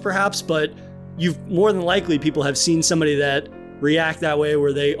extremes perhaps, but you've more than likely people have seen somebody that react that way,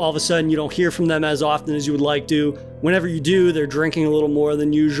 where they all of a sudden you don't hear from them as often as you would like to. Whenever you do, they're drinking a little more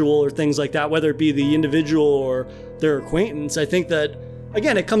than usual, or things like that, whether it be the individual or their acquaintance. I think that,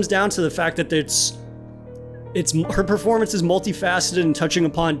 again, it comes down to the fact that it's her performance is multifaceted and touching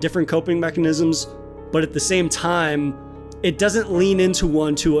upon different coping mechanisms, but at the same time, it doesn't lean into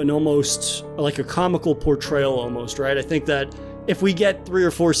one to an almost like a comical portrayal almost, right? I think that if we get 3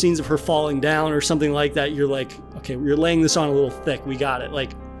 or 4 scenes of her falling down or something like that, you're like, okay, you're laying this on a little thick. We got it. Like,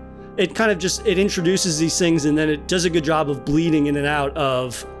 it kind of just, it introduces these things, and then it does a good job of bleeding in and out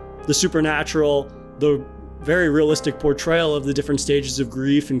of the supernatural, the very realistic portrayal of the different stages of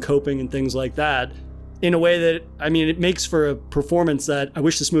grief and coping and things like that, in a way that, I mean, it makes for a performance that I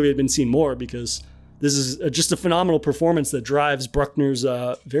wish this movie had been seen more, because this is just a phenomenal performance that drives Bruckner's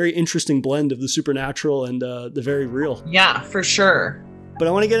very interesting blend of the supernatural and the very real. Yeah, for sure. But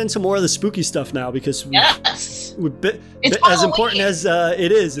I want to get into more of the spooky stuff now, because yes, as Halloween. Important as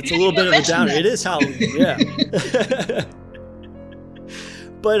it is, it's a little bit of a downer. It is Halloween, yeah.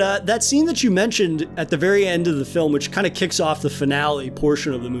 But that scene that you mentioned at the very end of the film, which kind of kicks off the finale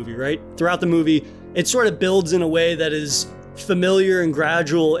portion of the movie, right? Throughout the movie, it sort of builds in a way that is familiar and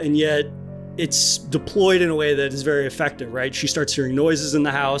gradual, and yet it's deployed in a way that is very effective, right? She starts hearing noises in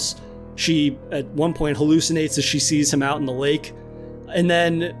the house. She, at one point, hallucinates as she sees him out in the lake. And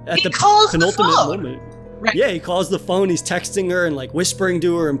then at He the calls the penultimate phone. moment, Right. yeah, he calls the phone, he's texting her and like whispering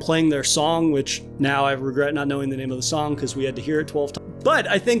to her and playing their song, which now I regret not knowing the name of the song because we had to hear it 12 times. But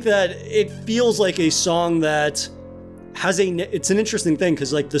I think that it feels like a song that has it's an interesting thing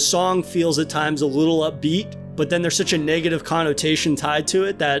because like the song feels at times a little upbeat, but then there's such a negative connotation tied to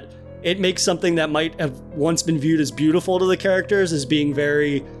it that it makes something that might have once been viewed as beautiful to the characters as being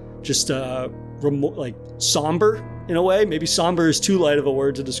very just like somber in a way. Maybe somber is too light of a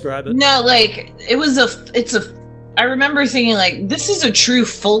word to describe it. No, like I remember thinking like, this is a true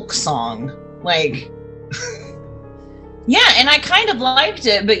folk song. Like, yeah, and I kind of liked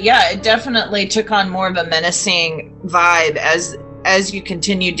it, but yeah, it definitely took on more of a menacing vibe as you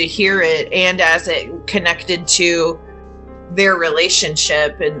continued to hear it and as it connected to their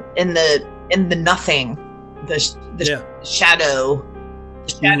relationship and in the nothing, the shadow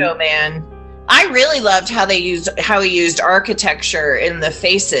man. I really loved how he used architecture in the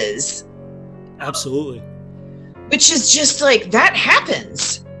faces. Absolutely. Which is just like, that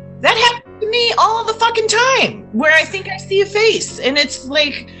happens. That happens to me all the fucking time, where I think I see a face and it's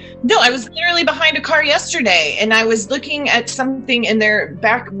like, no, I was literally behind a car yesterday and I was looking at something in their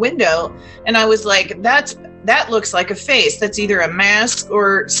back window and I was like, that looks like a face. That's either a mask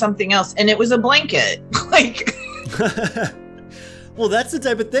or something else. And it was a blanket. Like, well, that's the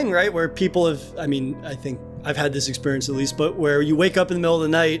type of thing, right? Where people I think I've had this experience at least, but where you wake up in the middle of the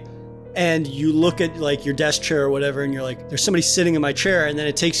night and you look at like your desk chair or whatever and you're like, there's somebody sitting in my chair, and then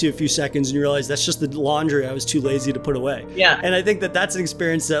it takes you a few seconds and you realize that's just the laundry I was too lazy to put away. Yeah. And I think that that's an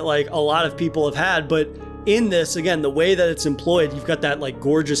experience that like a lot of people have had, but in this, again, the way that it's employed, you've got that like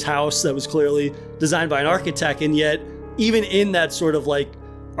gorgeous house that was clearly designed by an architect, and yet even in that sort of like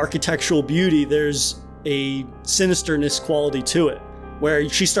architectural beauty, there's a sinisterness quality to it, where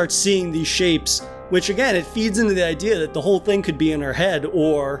she starts seeing these shapes, which again, it feeds into the idea that the whole thing could be in her head,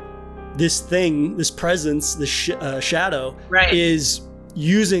 or this thing, this presence, this shadow, right, is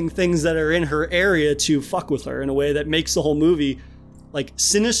using things that are in her area to fuck with her in a way that makes the whole movie like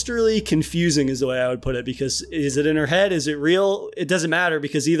sinisterly confusing is the way I would put it, because is it in her head? Is it real? It doesn't matter,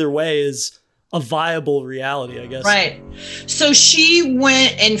 because either way is a viable reality, I guess. Right. So she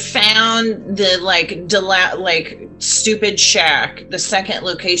went and found the like stupid shack, the second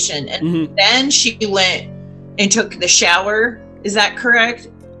location, and then she went and took the shower. Is that correct?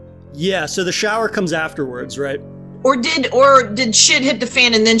 Yeah. So the shower comes afterwards, right? Or did shit hit the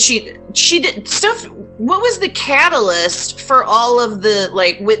fan and then she did stuff? What was the catalyst for all of the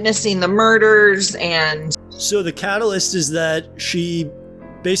like witnessing the murders? And so the catalyst is that she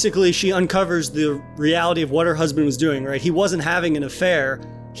uncovers the reality of what her husband was doing, right? He wasn't having an affair.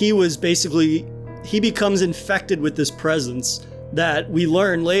 He becomes infected with this presence that we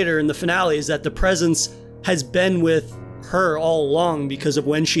learn later in the finale is that the presence has been with her all along because of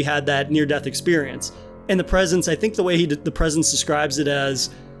when she had that near-death experience. And the presence, I think the way the presence describes it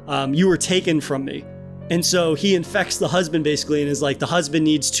as, you were taken from me. And so he infects the husband basically and is like, the husband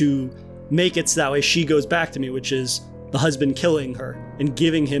needs to make it so that way she goes back to me, which is the husband killing her and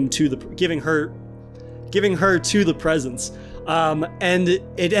giving her to the presence. And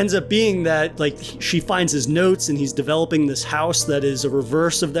it ends up being that like she finds his notes and he's developing this house that is a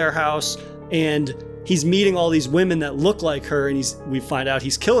reverse of their house, and he's meeting all these women that look like her, and we find out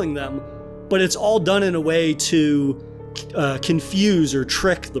he's killing them, but it's all done in a way to confuse or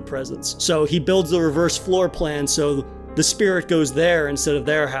trick the presence. So he builds the reverse floor plan so the spirit goes there instead of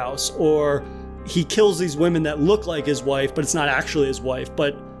their house, or he kills these women that look like his wife, but it's not actually his wife.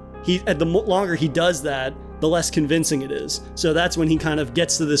 But the longer he does that, the less convincing it is. So that's when he kind of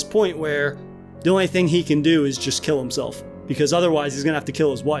gets to this point where the only thing he can do is just kill himself, because otherwise he's gonna have to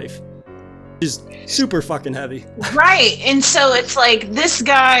kill his wife. Is super fucking heavy. Right. And so it's like this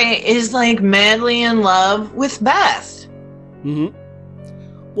guy is like madly in love with Beth.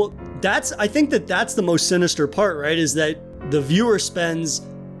 Well, I think that's the most sinister part, right? Is that the viewer spends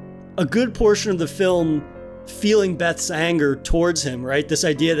a good portion of the film feeling Beth's anger towards him, right? This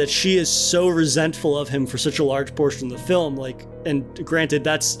idea that she is so resentful of him for such a large portion of the film, like, and granted,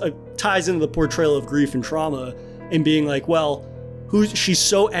 that's ties into the portrayal of grief and trauma, and being like, well, she's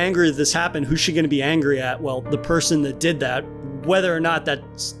so angry that this happened. Who's she going to be angry at? Well, the person that did that, whether or not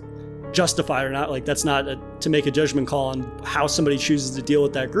that's justified or not, like that's not to make a judgment call on how somebody chooses to deal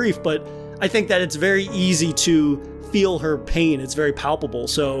with that grief. But I think that it's very easy to feel her pain. It's very palpable.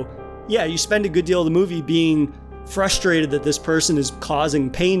 So yeah, you spend a good deal of the movie being frustrated that this person is causing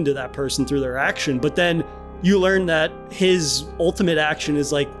pain to that person through their action, but then you learn that his ultimate action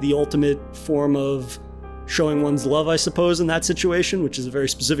is like the ultimate form of showing one's love, I suppose, in that situation, which is a very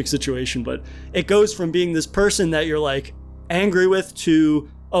specific situation. But it goes from being this person that you're like angry with to,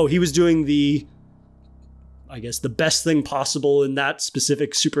 oh, he was doing the best thing possible in that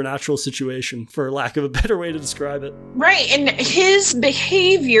specific supernatural situation, for lack of a better way to describe it. Right. And his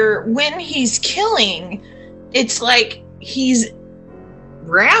behavior when he's killing, it's like he's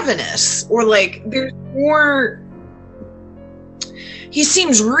ravenous, or like there's more, he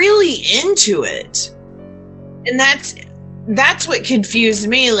seems really into it. And that's what confused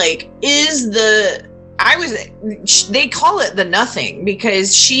me. Like, they call it the nothing,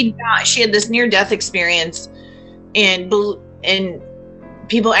 because she had this near-death experience, and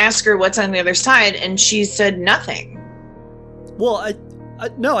people ask her what's on the other side, and she said nothing. Well,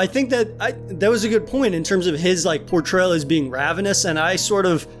 I think that was a good point in terms of his like portrayal as being ravenous, and I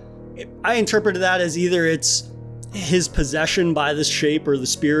interpreted that as either it's his possession by this shape or the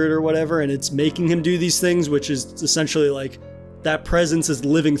spirit or whatever, and it's making him do these things, which is essentially like that presence is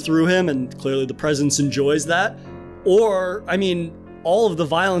living through him, and clearly the presence enjoys that. Or, I mean, all of the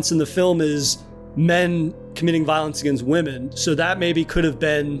violence in the film is men committing violence against women, so that maybe could have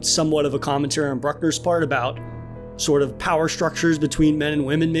been somewhat of a commentary on Bruckner's part about sort of power structures between men and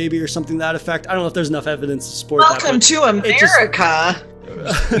women, maybe, or something to that effect. I don't know if there's enough evidence to support that. Welcome to America.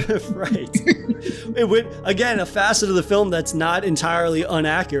 Right. It would, again, a facet of the film that's not entirely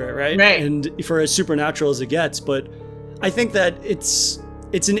inaccurate, right? And for as supernatural as it gets, but I think that it's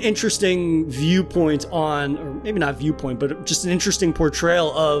an interesting viewpoint on, or maybe not viewpoint, but just an interesting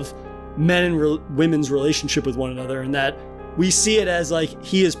portrayal of men and women's relationship with one another, and that we see it as like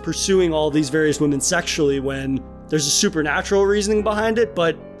he is pursuing all these various women sexually when there's a supernatural reasoning behind it.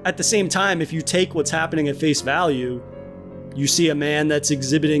 But at the same time, if you take what's happening at face value, you see a man that's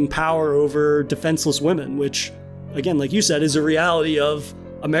exhibiting power over defenseless women, which, again, like you said, is a reality of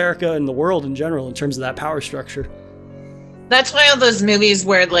America and the world in general in terms of that power structure. That's why all those movies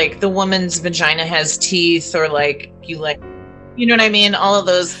where like the woman's vagina has teeth, or like you know what I mean? All of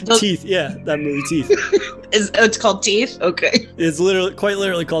those Teeth, yeah, that movie Teeth. It's called Teeth? Okay. It's quite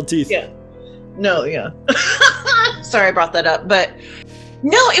literally called Teeth. Yeah. No, yeah. Sorry I brought that up, but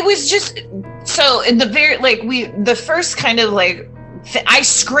no, it was just so in the first kind of like I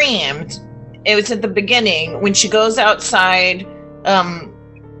screamed. It was at the beginning when she goes outside.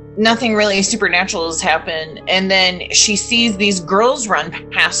 Nothing really supernatural has happened, and then she sees these girls run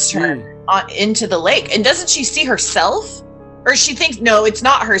past her into the lake. And doesn't she see herself? Or she thinks, no, it's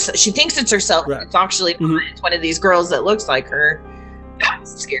not her. She thinks it's herself. Right. It's actually it's one of these girls that looks like her. That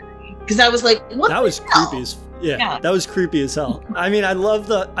was scary. Because I was like, what? That was creepy as that was creepy as hell. I mean, I love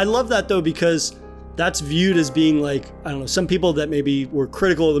that though, because that's viewed as being like, I don't know, some people that maybe were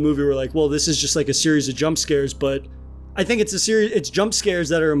critical of the movie were like, well, this is just like a series of jump scares, but I think it's jump scares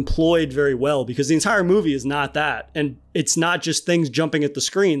that are employed very well, because the entire movie is not that. And it's not just things jumping at the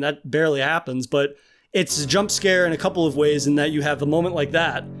screen. That barely happens, but it's a jump scare in a couple of ways, in that you have a moment like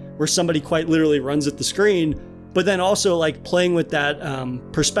that where somebody quite literally runs at the screen, but then also like playing with that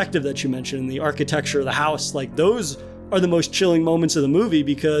perspective that you mentioned, the architecture of the house. Like, those are the most chilling moments of the movie,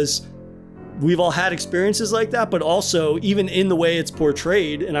 because we've all had experiences like that, but also even in the way it's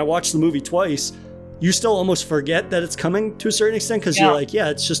portrayed, and I watched the movie twice, you still almost forget that it's coming to a certain extent, because you're like, yeah,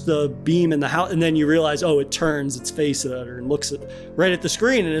 it's just the beam in the house, and then you realize, oh, it turns its face at her and looks right at the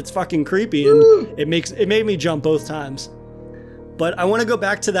screen, and it's fucking creepy. And it made me jump both times. But I want to go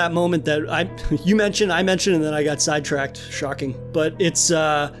back to that moment that I mentioned, and then I got sidetracked. Shocking. But it's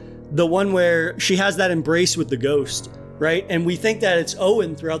the one where she has that embrace with the ghost, right? And we think that it's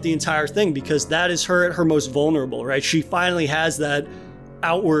Owen throughout the entire thing, because that is her at her most vulnerable, right? She finally has that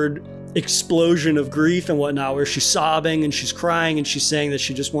outward explosion of grief and whatnot, where she's sobbing and she's crying and she's saying that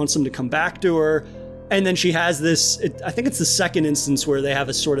she just wants him to come back to her. And then she has this, I think it's the second instance where they have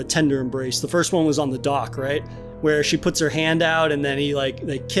a sort of tender embrace. The first one was on the dock, right? Where she puts her hand out and then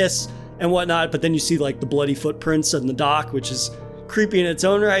they kiss and whatnot. But then you see like the bloody footprints on the dock, which is creepy in its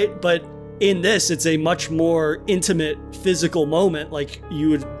own right. But in this, it's a much more intimate physical moment. Like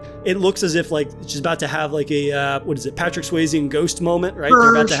it looks as if like she's about to have like a, Patrick Swayze and Ghost moment, right?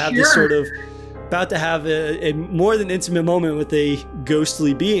 They're about to have this sort of, a more than intimate moment with a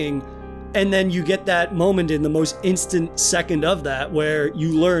ghostly being. And then you get that moment in the most instant second of that where you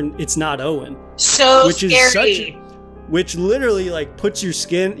learn it's not Owen. So scary. Which literally like puts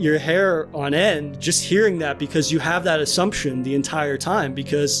your hair on end just hearing that, because you have that assumption the entire time,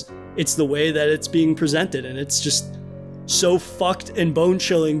 because it's the way that it's being presented. And it's just, so fucked and bone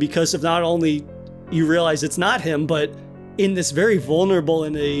chilling because of not only you realize it's not him, but in this very vulnerable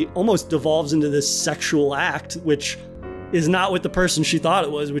and almost devolves into this sexual act, which is not what the person she thought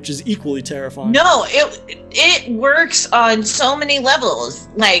it was, which is equally terrifying. No, it works on so many levels.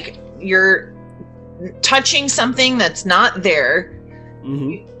 Like, you're touching something that's not there. Mm-hmm.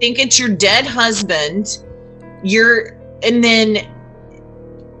 You think it's your dead husband. And then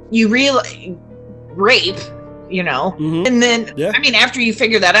you realize rape, Mm-hmm. and then, after you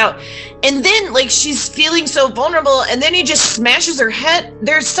figure that out, and then like she's feeling so vulnerable, and then he just smashes her head.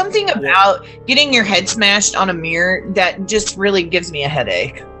 There's something about getting your head smashed on a mirror that just really gives me a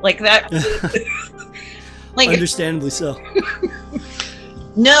headache. Like that. Like, understandably so.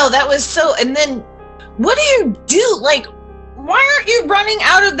 No, that was so. And then, what do you do? Like, why aren't you running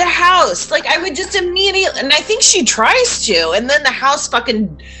out of the house? Like, I would just immediately, and I think she tries to, and then the house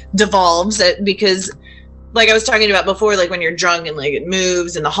fucking devolves because, like I was talking about before, like when you're drunk and like it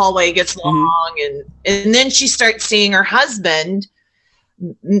moves and the hallway gets long, and then she starts seeing her husband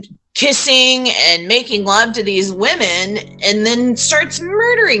kissing and making love to these women, and then starts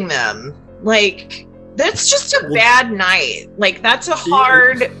murdering them. Like, that's just a bad night. Like, that's a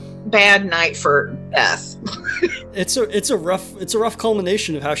hard, bad night for Beth. It's a rough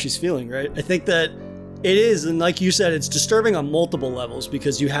culmination of how she's feeling, right? I think that it is, and like you said, it's disturbing on multiple levels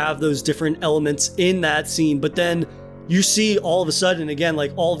because you have those different elements in that scene, but then you see all of a sudden, again,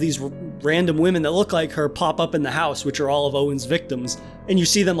 like all of these random women that look like her pop up in the house, which are all of Owen's victims, and you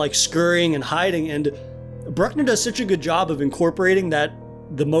see them like scurrying and hiding, and Bruckner does such a good job of incorporating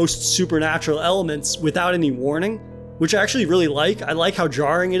the most supernatural elements without any warning, which I actually really like. I like how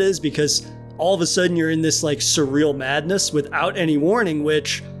jarring it is because all of a sudden you're in this like surreal madness without any warning,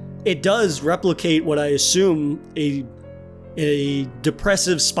 which it does replicate what I assume a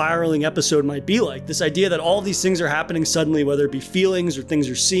depressive spiraling episode might be like. This idea that all these things are happening suddenly, whether it be feelings or things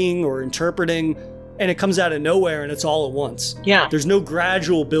you're seeing or interpreting, and it comes out of nowhere and it's all at once. Yeah. There's no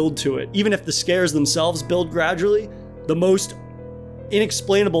gradual build to it. Even if the scares themselves build gradually, the most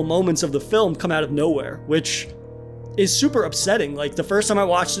inexplainable moments of the film come out of nowhere, which is super upsetting. Like, the first time I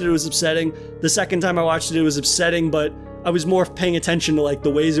watched it, it was upsetting. The second time I watched it, it was upsetting, but I was more paying attention to like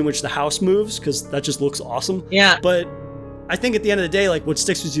the ways in which the house moves because that just looks awesome. Yeah. But I think at the end of the day, like what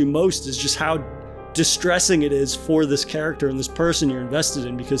sticks with you most is just how distressing it is for this character and this person you're invested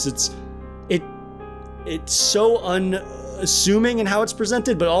in, because it's so unassuming in how it's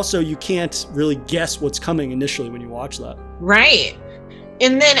presented, but also you can't really guess what's coming initially when you watch that. Right.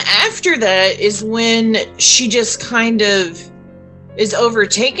 And then after that is when she just kind of is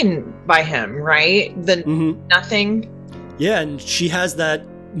overtaken by him, right? Nothing. Yeah, and she has that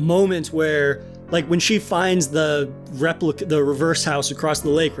moment where, like, when she finds the reverse house across the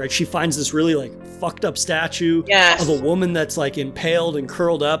lake, right? She finds this really, like, fucked up statue of a woman that's, like, impaled and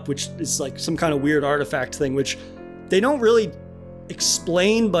curled up, which is, like, some kind of weird artifact thing, which they don't really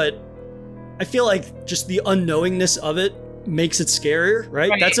explain, but I feel like just the unknowingness of it makes it scarier,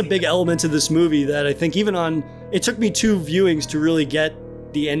 right? That's a big element of this movie that I think it took me 2 viewings to really get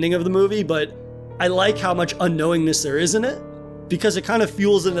the ending of the movie, but I like how much unknowingness there is in it, because it kind of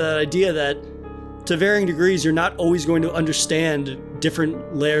fuels into that idea that to varying degrees, you're not always going to understand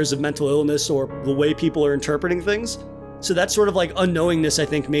different layers of mental illness or the way people are interpreting things. So that sort of like unknowingness, I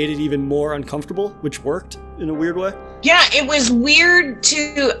think, made it even more uncomfortable, which worked in a weird way. Yeah, it was weird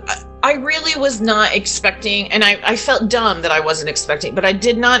I really was not expecting, and I felt dumb that I wasn't expecting, but I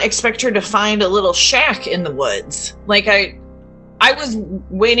did not expect her to find a little shack in the woods. Like, I was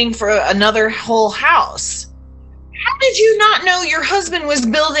waiting for another whole house. How did you not know your husband was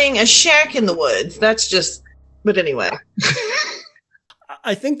building a shack in the woods? But anyway.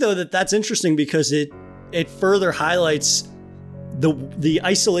 I think, though, that's interesting because it further highlights the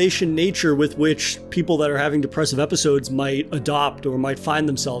isolation nature with which people that are having depressive episodes might adopt or might find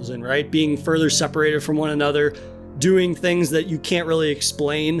themselves in, right? Being further separated from one another, doing things that you can't really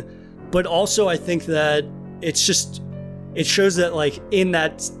explain. But also, I think that it shows that, like, in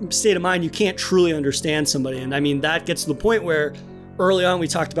that state of mind, you can't truly understand somebody. And I mean, that gets to the point where early on we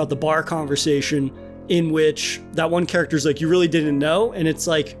talked about the bar conversation in which that one character's like, you really didn't know. And it's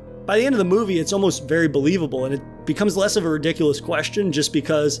like, by the end of the movie, it's almost very believable. And it becomes less of a ridiculous question just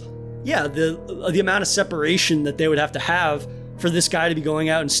because, yeah, the amount of separation that they would have to have for this guy to be going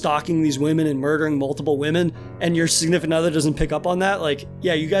out and stalking these women and murdering multiple women, and your significant other doesn't pick up on that. Like,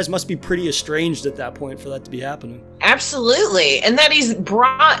 yeah, you guys must be pretty estranged at that point for that to be happening. Absolutely. And that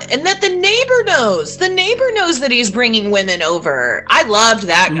that the neighbor knows that he's bringing women over. I loved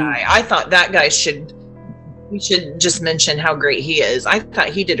that guy. I thought that guy we should just mention how great he is. I thought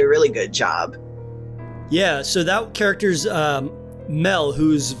he did a really good job. Yeah, so that character's Mel,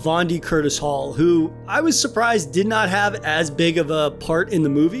 who's Vondi Curtis Hall, who I was surprised did not have as big of a part in the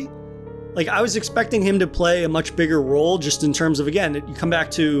movie. Like, I was expecting him to play a much bigger role, just in terms of, again, you come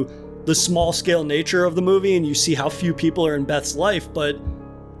back to the small scale nature of the movie and you see how few people are in Beth's life, but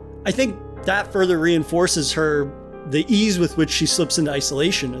I think that further reinforces the ease with which she slips into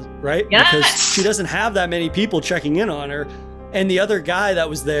isolation, right? Yes. Because she doesn't have that many people checking in on her, and the other guy that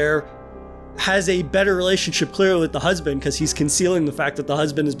was there has a better relationship clearly with the husband because he's concealing the fact that the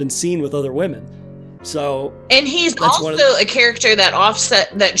husband has been seen with other women. So, and he's also a character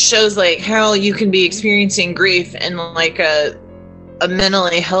that shows like how you can be experiencing grief in like a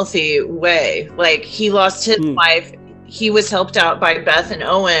mentally healthy way. Like, he lost his wife, he was helped out by Beth and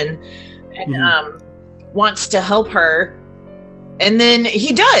Owen, and wants to help her, and then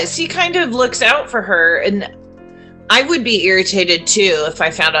he kind of looks out for her. And I would be irritated too if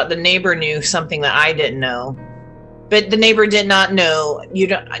I found out the neighbor knew something that I didn't know. But the neighbor did not know.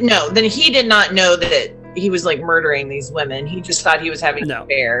 Then he did not know that he was like murdering these women. He just thought he was having an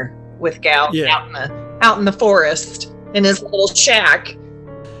affair with gals out in the forest in his little shack.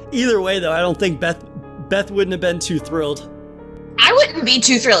 Either way, though, I don't think Beth wouldn't have been too thrilled. I wouldn't be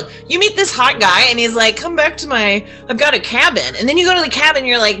too thrilled. You meet this hot guy and he's like, come back to I've got a cabin. And then you go to the cabin and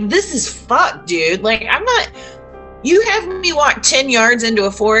you're like, this is fucked, dude. Like, you have me walk 10 yards into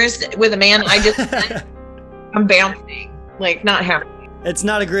a forest with a man I just I'm bouncing, like, not happy. It's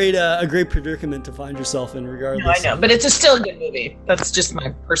not a great predicament to find yourself in, regardless. No, I know, but it's still a good movie. That's just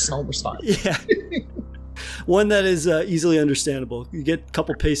my personal response. Yeah. One that is easily understandable. You get a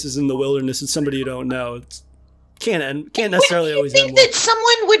couple paces in the wilderness with somebody you don't know. It can't necessarily always end well. Think that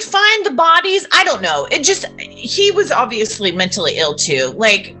someone would find the bodies? I don't know. He was obviously mentally ill too.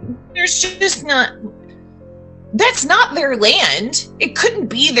 Like, there's just not. That's not their land. It couldn't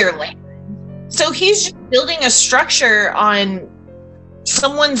be their land. So he's just building a structure on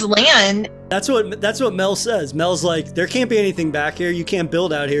someone's land. That's what Mel says. Mel's like, there can't be anything back here. You can't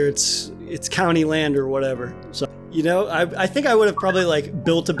build out here. It's county land or whatever. So, I think I would have probably like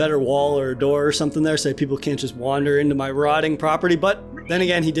built a better wall or a door or something there, so people can't just wander into my rotting property. But then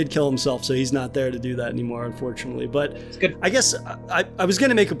again, he did kill himself, so he's not there to do that anymore, unfortunately. But I guess I was going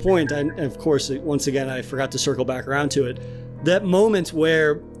to make a point, and of course, once again, I forgot to circle back around to it. That moment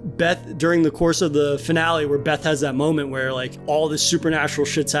where Beth, during the course of the finale, where Beth has that moment where like all this supernatural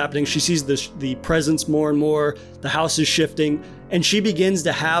shit's happening, she sees the presence more and more, the house is shifting, and she begins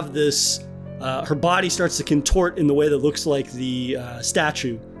to have this, her body starts to contort in the way that looks like the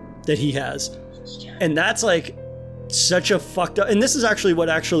statue that he has. And that's like such a fucked up, and this is actually what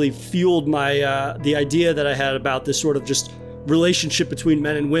actually fueled my, the idea that I had about this sort of just relationship between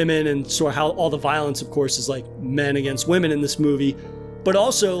men and women, and sort of how all the violence, of course, is like men against women in this movie, but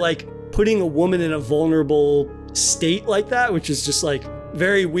also like putting a woman in a vulnerable state like that, which is just like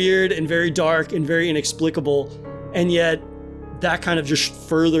very weird and very dark and very inexplicable. And yet that kind of just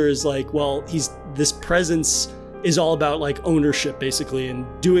further is like, well, this presence is all about like ownership basically, and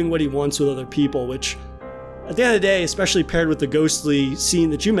doing what he wants with other people, which at the end of the day, especially paired with the ghostly scene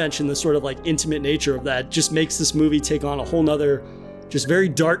that you mentioned, the sort of like intimate nature of that just makes this movie take on a whole nother, just very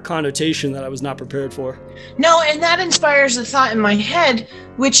dark connotation that I was not prepared for. No, and that inspires a thought in my head,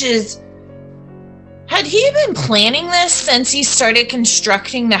 which is, had he been planning this since he started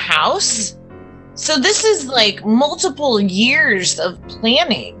constructing the house? So this is like multiple years of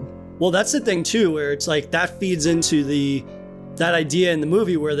planning. Well, that's the thing too, where it's like that feeds into that idea in the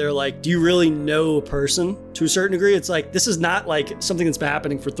movie where they're like, do you really know a person to a certain degree? It's like, this is not like something that's been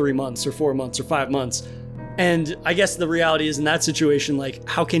happening for 3 months or 4 months or 5 months. And I guess the reality is in that situation, like,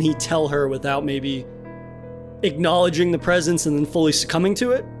 how can he tell her without maybe acknowledging the presence and then fully succumbing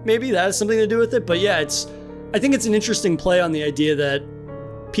to it? Maybe that has something to do with it. But yeah, I think it's an interesting play on the idea that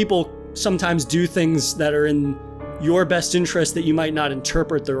people sometimes do things that are in your best interest that you might not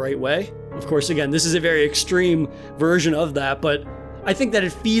interpret the right way. Of course, again, this is a very extreme version of that, but I think that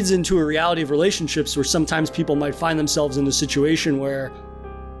it feeds into a reality of relationships where sometimes people might find themselves in a situation where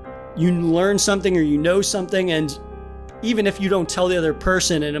you learn something or you know something, and even if you don't tell the other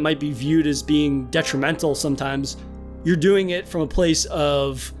person and it might be viewed as being detrimental sometimes, you're doing it from a place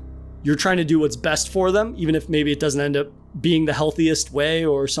of you're trying to do what's best for them, even if maybe it doesn't end up being the healthiest way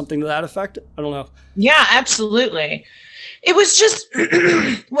or something to that effect. I don't know. Yeah, absolutely. It was just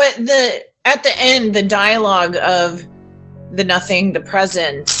at the end, the dialogue of the nothing, the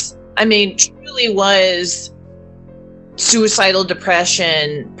presence, I mean, truly was suicidal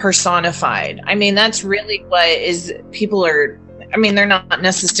depression personified. I mean, that's really what is people are, I mean, they're not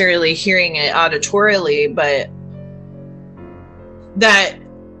necessarily hearing it auditorially, but that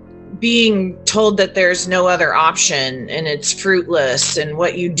being told that there's no other option and it's fruitless and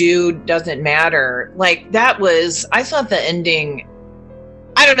what you do doesn't matter. Like I thought the ending,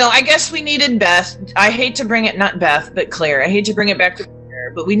 I don't know, I guess we needed Beth. I hate to bring it, not Beth, but Claire. I hate to bring it back to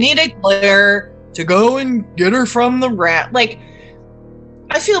Claire, but we needed Claire to go and get her from the rat. Like,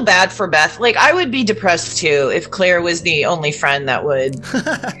 I feel bad for Beth. Like, I would be depressed too if Claire was the only friend that would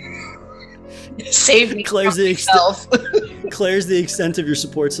save me from myself. Claire's the extent of your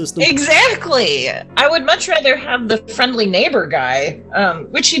support system. Exactly. I would much rather have the friendly neighbor guy,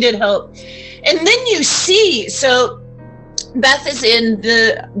 which he did help. And then you see, so Beth is in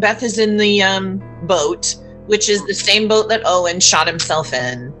the boat, which is the same boat that Owen shot himself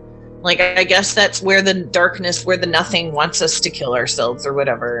in. Like, I guess that's where the darkness, where the nothing wants us to kill ourselves or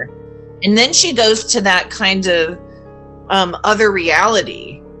whatever. And then she goes to that kind of other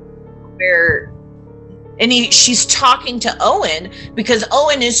reality where, and she's talking to Owen, because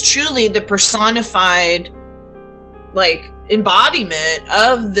Owen is truly the personified, like, embodiment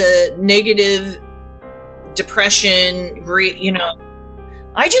of the negative depression, you know.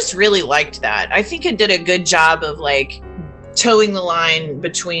 I just really liked that. I think it did a good job of, like, towing the line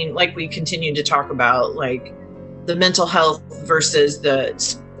between, like we continue to talk about, like, the mental health versus the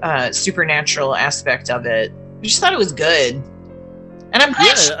supernatural aspect of it. I just thought it was good. And I'm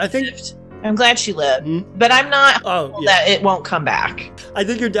glad I'm glad she lived, but I'm not hopeful that it won't come back. I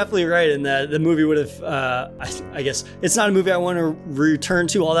think you're definitely right in that the movie would have, I guess, it's not a movie I want to return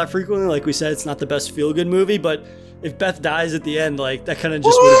to all that frequently. Like we said, it's not the best feel-good movie, but if Beth dies at the end, like, that kind of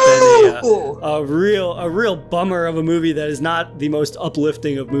just would have been a real bummer of a movie that is not the most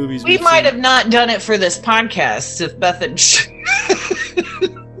uplifting of movies. We might have not done it for this podcast if Beth had...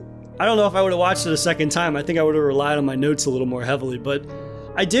 I don't know if I would have watched it a second time. I think I would have relied on my notes a little more heavily, but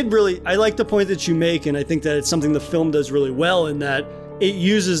I like the point that you make, and I think that it's something the film does really well in that it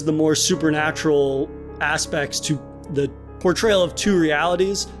uses the more supernatural aspects to the portrayal of two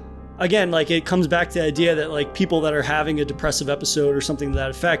realities. Again, like, it comes back to the idea that, like, people that are having a depressive episode or something to that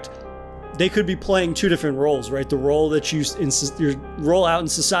effect, they could be playing two different roles, right? The role that you roll out in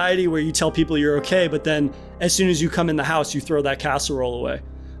society where you tell people you're okay, but then as soon as you come in the house, you throw that casserole away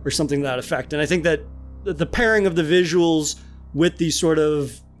or something to that effect. And I think that the pairing of the visuals with the sort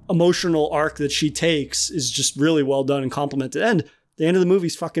of emotional arc that she takes is just really well done and complimented. And the end of the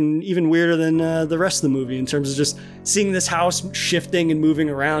movie's fucking even weirder than the rest of the movie in terms of just seeing this house shifting and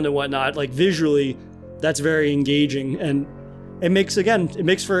moving around and whatnot. Like, visually, that's very engaging, and it makes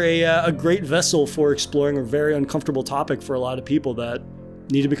for a great vessel for exploring a very uncomfortable topic for a lot of people that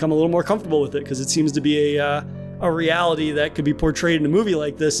need to become a little more comfortable with it, because it seems to be a reality that could be portrayed in a movie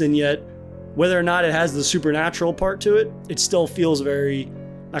like this, and yet whether or not it has the supernatural part to it, it still feels very,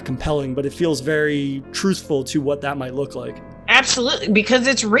 not compelling, but it feels very truthful to what that might look like. Absolutely, because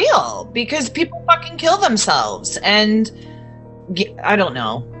it's real. Because people fucking kill themselves, and I don't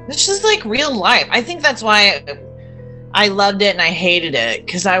know. It's just like real life. I think that's why I loved it and I hated it,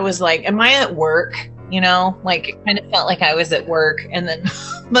 because I was like, am I at work? You know, like, it kind of felt like I was at work, and then,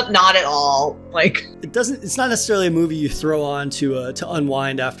 but not at all. Like, it's not necessarily a movie you throw on to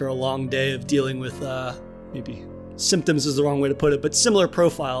unwind after a long day of dealing with maybe symptoms is the wrong way to put it, but similar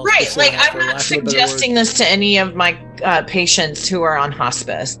profiles. Right. Like, I'm not suggesting this to any of my patients who are on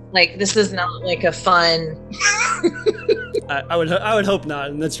hospice. Like, this is not like a fun. I would hope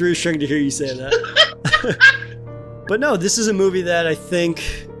not, and that's reassuring to hear you say that. But no, this is a movie that I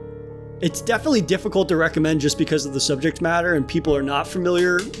think it's definitely difficult to recommend just because of the subject matter, and people are not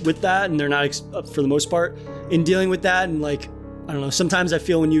familiar with that, and they're not, for the most part, in dealing with that. And, like, I don't know, sometimes I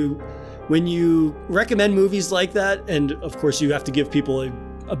feel when you recommend movies like that, and of course you have to give people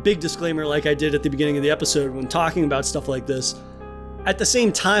a big disclaimer like I did at the beginning of the episode when talking about stuff like this, at the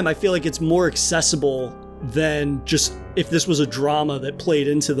same time I feel like it's more accessible than just if this was a drama that played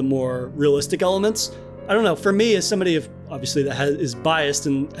into the more realistic elements. I don't know, for me, as somebody obviously that is biased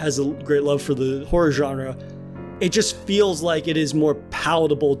and has a great love for the horror genre, it just feels like it is more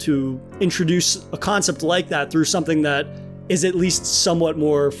palatable to introduce a concept like that through something that is at least somewhat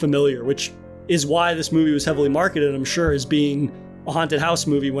more familiar, which is why this movie was heavily marketed, I'm sure, as being a haunted house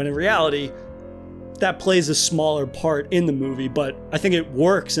movie, when in reality, that plays a smaller part in the movie. But I think it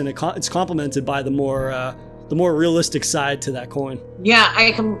works, and it's complemented by the more realistic side to that coin. Yeah,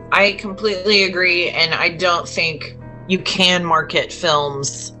 I completely agree, and I don't think you can market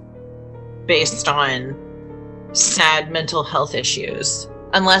films based on sad mental health issues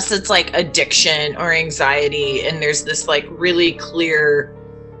unless it's like addiction or anxiety, and there's this like really clear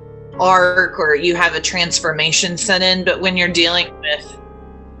arc, or you have a transformation set in. But when you're dealing with,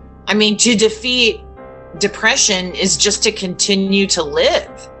 I mean, to defeat depression is just to continue to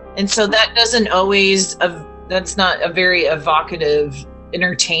live. And so that doesn't always, that's not a very evocative,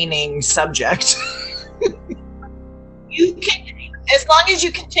 entertaining subject. You can, as long as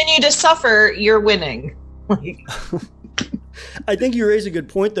you continue to suffer, you're winning. I think you raise a good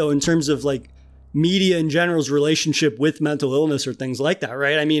point, though, in terms of like media in general's relationship with mental illness or things like that,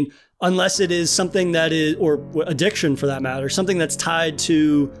 right? I mean, unless it is something that is, or addiction for that matter, something that's tied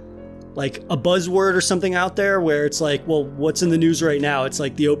to like a buzzword or something out there where it's like, well, what's in the news right now? It's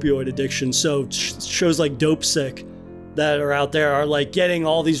like the opioid addiction. So shows like Dope Sick that are out there are like getting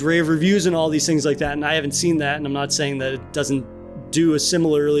all these rave reviews and all these things like that. And I haven't seen that. And I'm not saying that it doesn't do a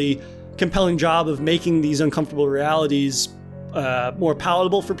similarly compelling job of making these uncomfortable realities more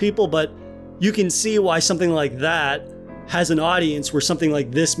palatable for people. But you can see why something like that has an audience where something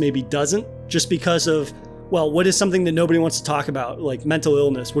like this maybe doesn't, just because of, well, what is something that nobody wants to talk about, like mental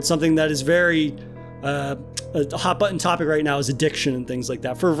illness? What's something that is very a hot button topic right now is addiction and things like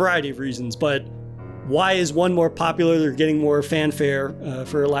that for a variety of reasons. But why is one more popular? They're getting more fanfare,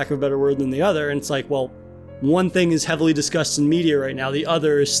 for lack of a better word, than the other. And it's like, well, one thing is heavily discussed in media right now. The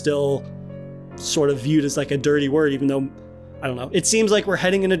other is still sort of viewed as like a dirty word, even though, I don't know. It seems like we're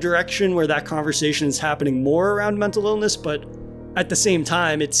heading in a direction where that conversation is happening more around mental illness. But at the same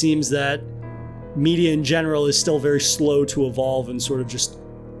time, it seems that media in general is still very slow to evolve and sort of just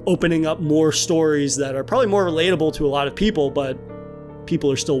opening up more stories that are probably more relatable to a lot of people, but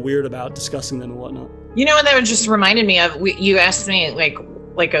people are still weird about discussing them and whatnot. You know what that just reminded me of? You asked me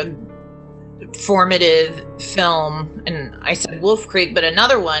like a formative film, and I said Wolf Creek, but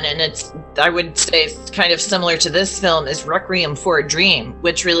another one, and I would say it's kind of similar to this film, is Requiem for a Dream,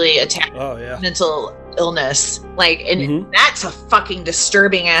 which really attacked mental illness. Like, and that's a fucking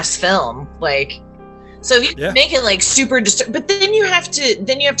disturbing ass film. Like, so if you make it like super disturbing, but then you have to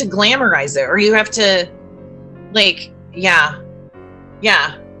glamorize it, or you have to like, yeah.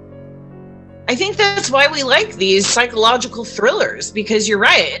 I think that's why we like these psychological thrillers, because you're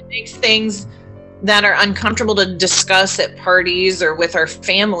right. It makes things that are uncomfortable to discuss at parties or with our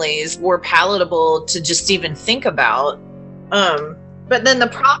families more palatable to just even think about. But then the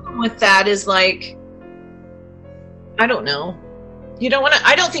problem with that is like, I don't know.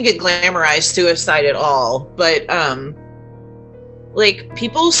 I don't think it glamorized suicide at all, but like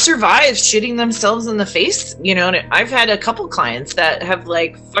people survive shitting themselves in the face, you know, and I've had a couple clients that have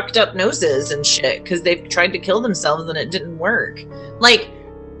like fucked up noses and shit because they've tried to kill themselves and it didn't work. Like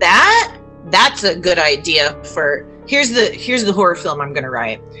that's a good idea for, here's the horror film I'm gonna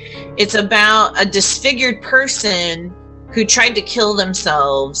write. It's about a disfigured person who tried to kill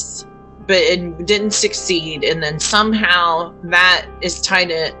themselves but it didn't succeed, and then somehow that is tied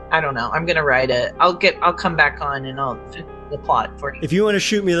to, I don't know, I'm gonna write it. I'll come back on and I'll finish the plot for you. If you want to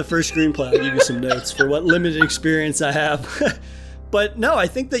shoot me the first screenplay, I'll give you some notes for what limited experience I have. But no, I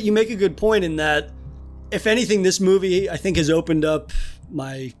think that you make a good point in that, if anything, this movie I think has opened up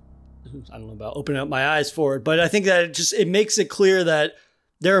my eyes for it, but I think that it makes it clear that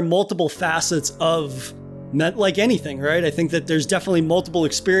there are multiple facets of like anything, right? I think that there's definitely multiple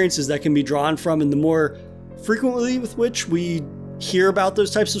experiences that can be drawn from, and the more frequently with which we hear about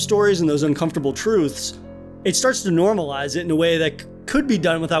those types of stories and those uncomfortable truths, it starts to normalize it in a way that could be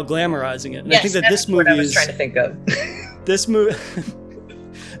done without glamorizing it. And yes, I think that this movie what I was trying to think of. This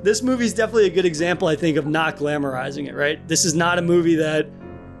movie is definitely a good example, I think, of not glamorizing it, right? This is not a movie that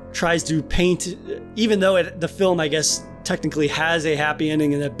tries to paint, even though the film, I guess, technically has a happy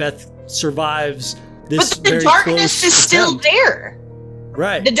ending and that Beth survives this. But the darkness is still there.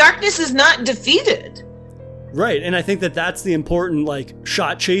 Right. The darkness is not defeated. Right. And I think that that's the important, like,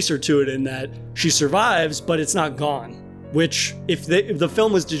 shot chaser to it, in that she survives, but it's not gone. Which, if the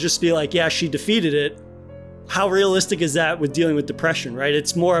film was to just be like, yeah, she defeated it, how realistic is that with dealing with depression, right?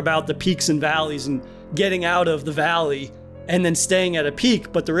 It's more about the peaks and valleys and getting out of the valley and then staying at a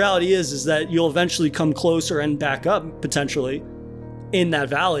peak. But the reality is that you'll eventually come closer and back up, potentially, in that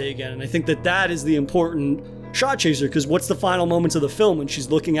valley again. And I think that that is the important shot chaser, because what's the final moments of the film when she's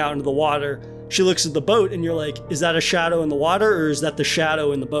looking out into the water? She looks at the boat and you're like, is that a shadow in the water or is that the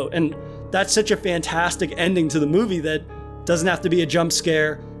shadow in the boat? And that's such a fantastic ending to the movie that doesn't have to be a jump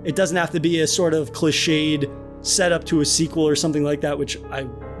scare. It doesn't have to be a sort of cliched setup to a sequel or something like that, which I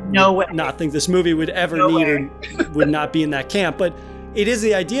would not think this movie would ever need or would not be in that camp. But it is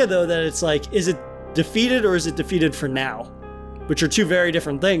the idea, though, that it's like, is it defeated or is it defeated for now? Which are two very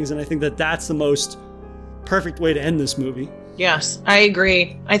different things. And I think that that's the most perfect way to end this movie. Yes, I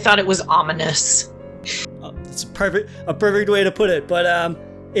agree. I thought it was ominous. It's a perfect way to put it. But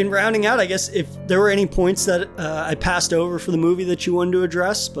in rounding out, I guess if there were any points that I passed over for the movie that you wanted to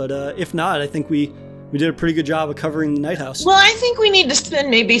address, but if not, I think we we did a pretty good job of covering the Night House. Well, I think we need to spend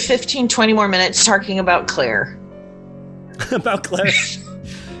maybe 15, 20 more minutes talking about Claire. About Claire.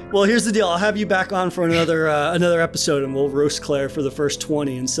 Well, here's the deal. I'll have you back on for another episode, and we'll roast Claire for the first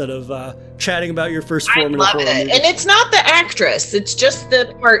 20 instead of chatting about your first 4 minutes. I love it. And it's not the actress. It's just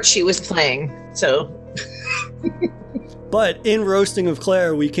the part she was playing. So... But in roasting of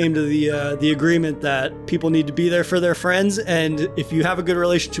Claire, we came to the agreement that people need to be there for their friends, and if you have a good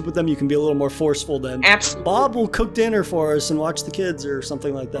relationship with them, you can be a little more forceful then. Absolutely. Bob will cook dinner for us and watch the kids or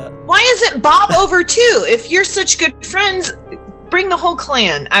something like that. Why isn't Bob over too? If you're such good friends, bring the whole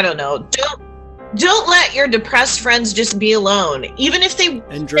clan. I don't know. Don't let your depressed friends just be alone. Even if they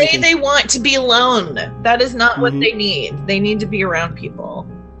say they want to be alone, that is not what they need. They need to be around people.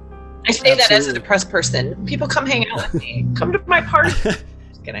 I say that as a depressed person. People come hang out with me. Come to my party. Just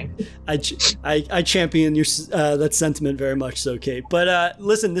kidding. I champion your that sentiment very much so, Kate. But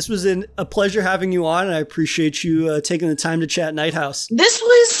listen, this was a pleasure having you on, and I appreciate you taking the time to chat Night House. This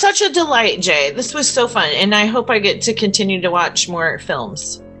was such a delight, Jay. This was so fun, and I hope I get to continue to watch more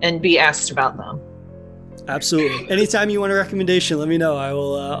films and be asked about them. Absolutely. Anytime you want a recommendation, let me know.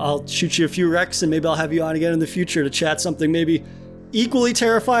 I'll shoot you a few recs, and maybe I'll have you on again in the future to chat something maybe equally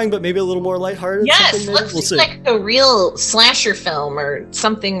terrifying, but maybe a little more lighthearted. Yes, let's do like a real slasher film or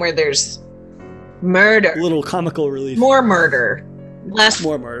something where there's murder. A little comical relief. More murder. Less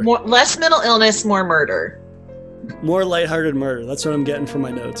murder. Less mental illness, more murder. More lighthearted murder. That's what I'm getting from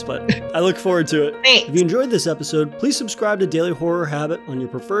my notes, but I look forward to it. Thanks. If you enjoyed this episode, please subscribe to Daily Horror Habit on your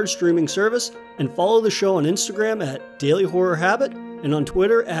preferred streaming service and follow the show on Instagram at Daily Horror Habit and on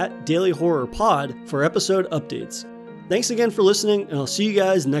Twitter at Daily Horror Pod for episode updates. Thanks again for listening, and I'll see you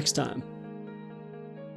guys next time.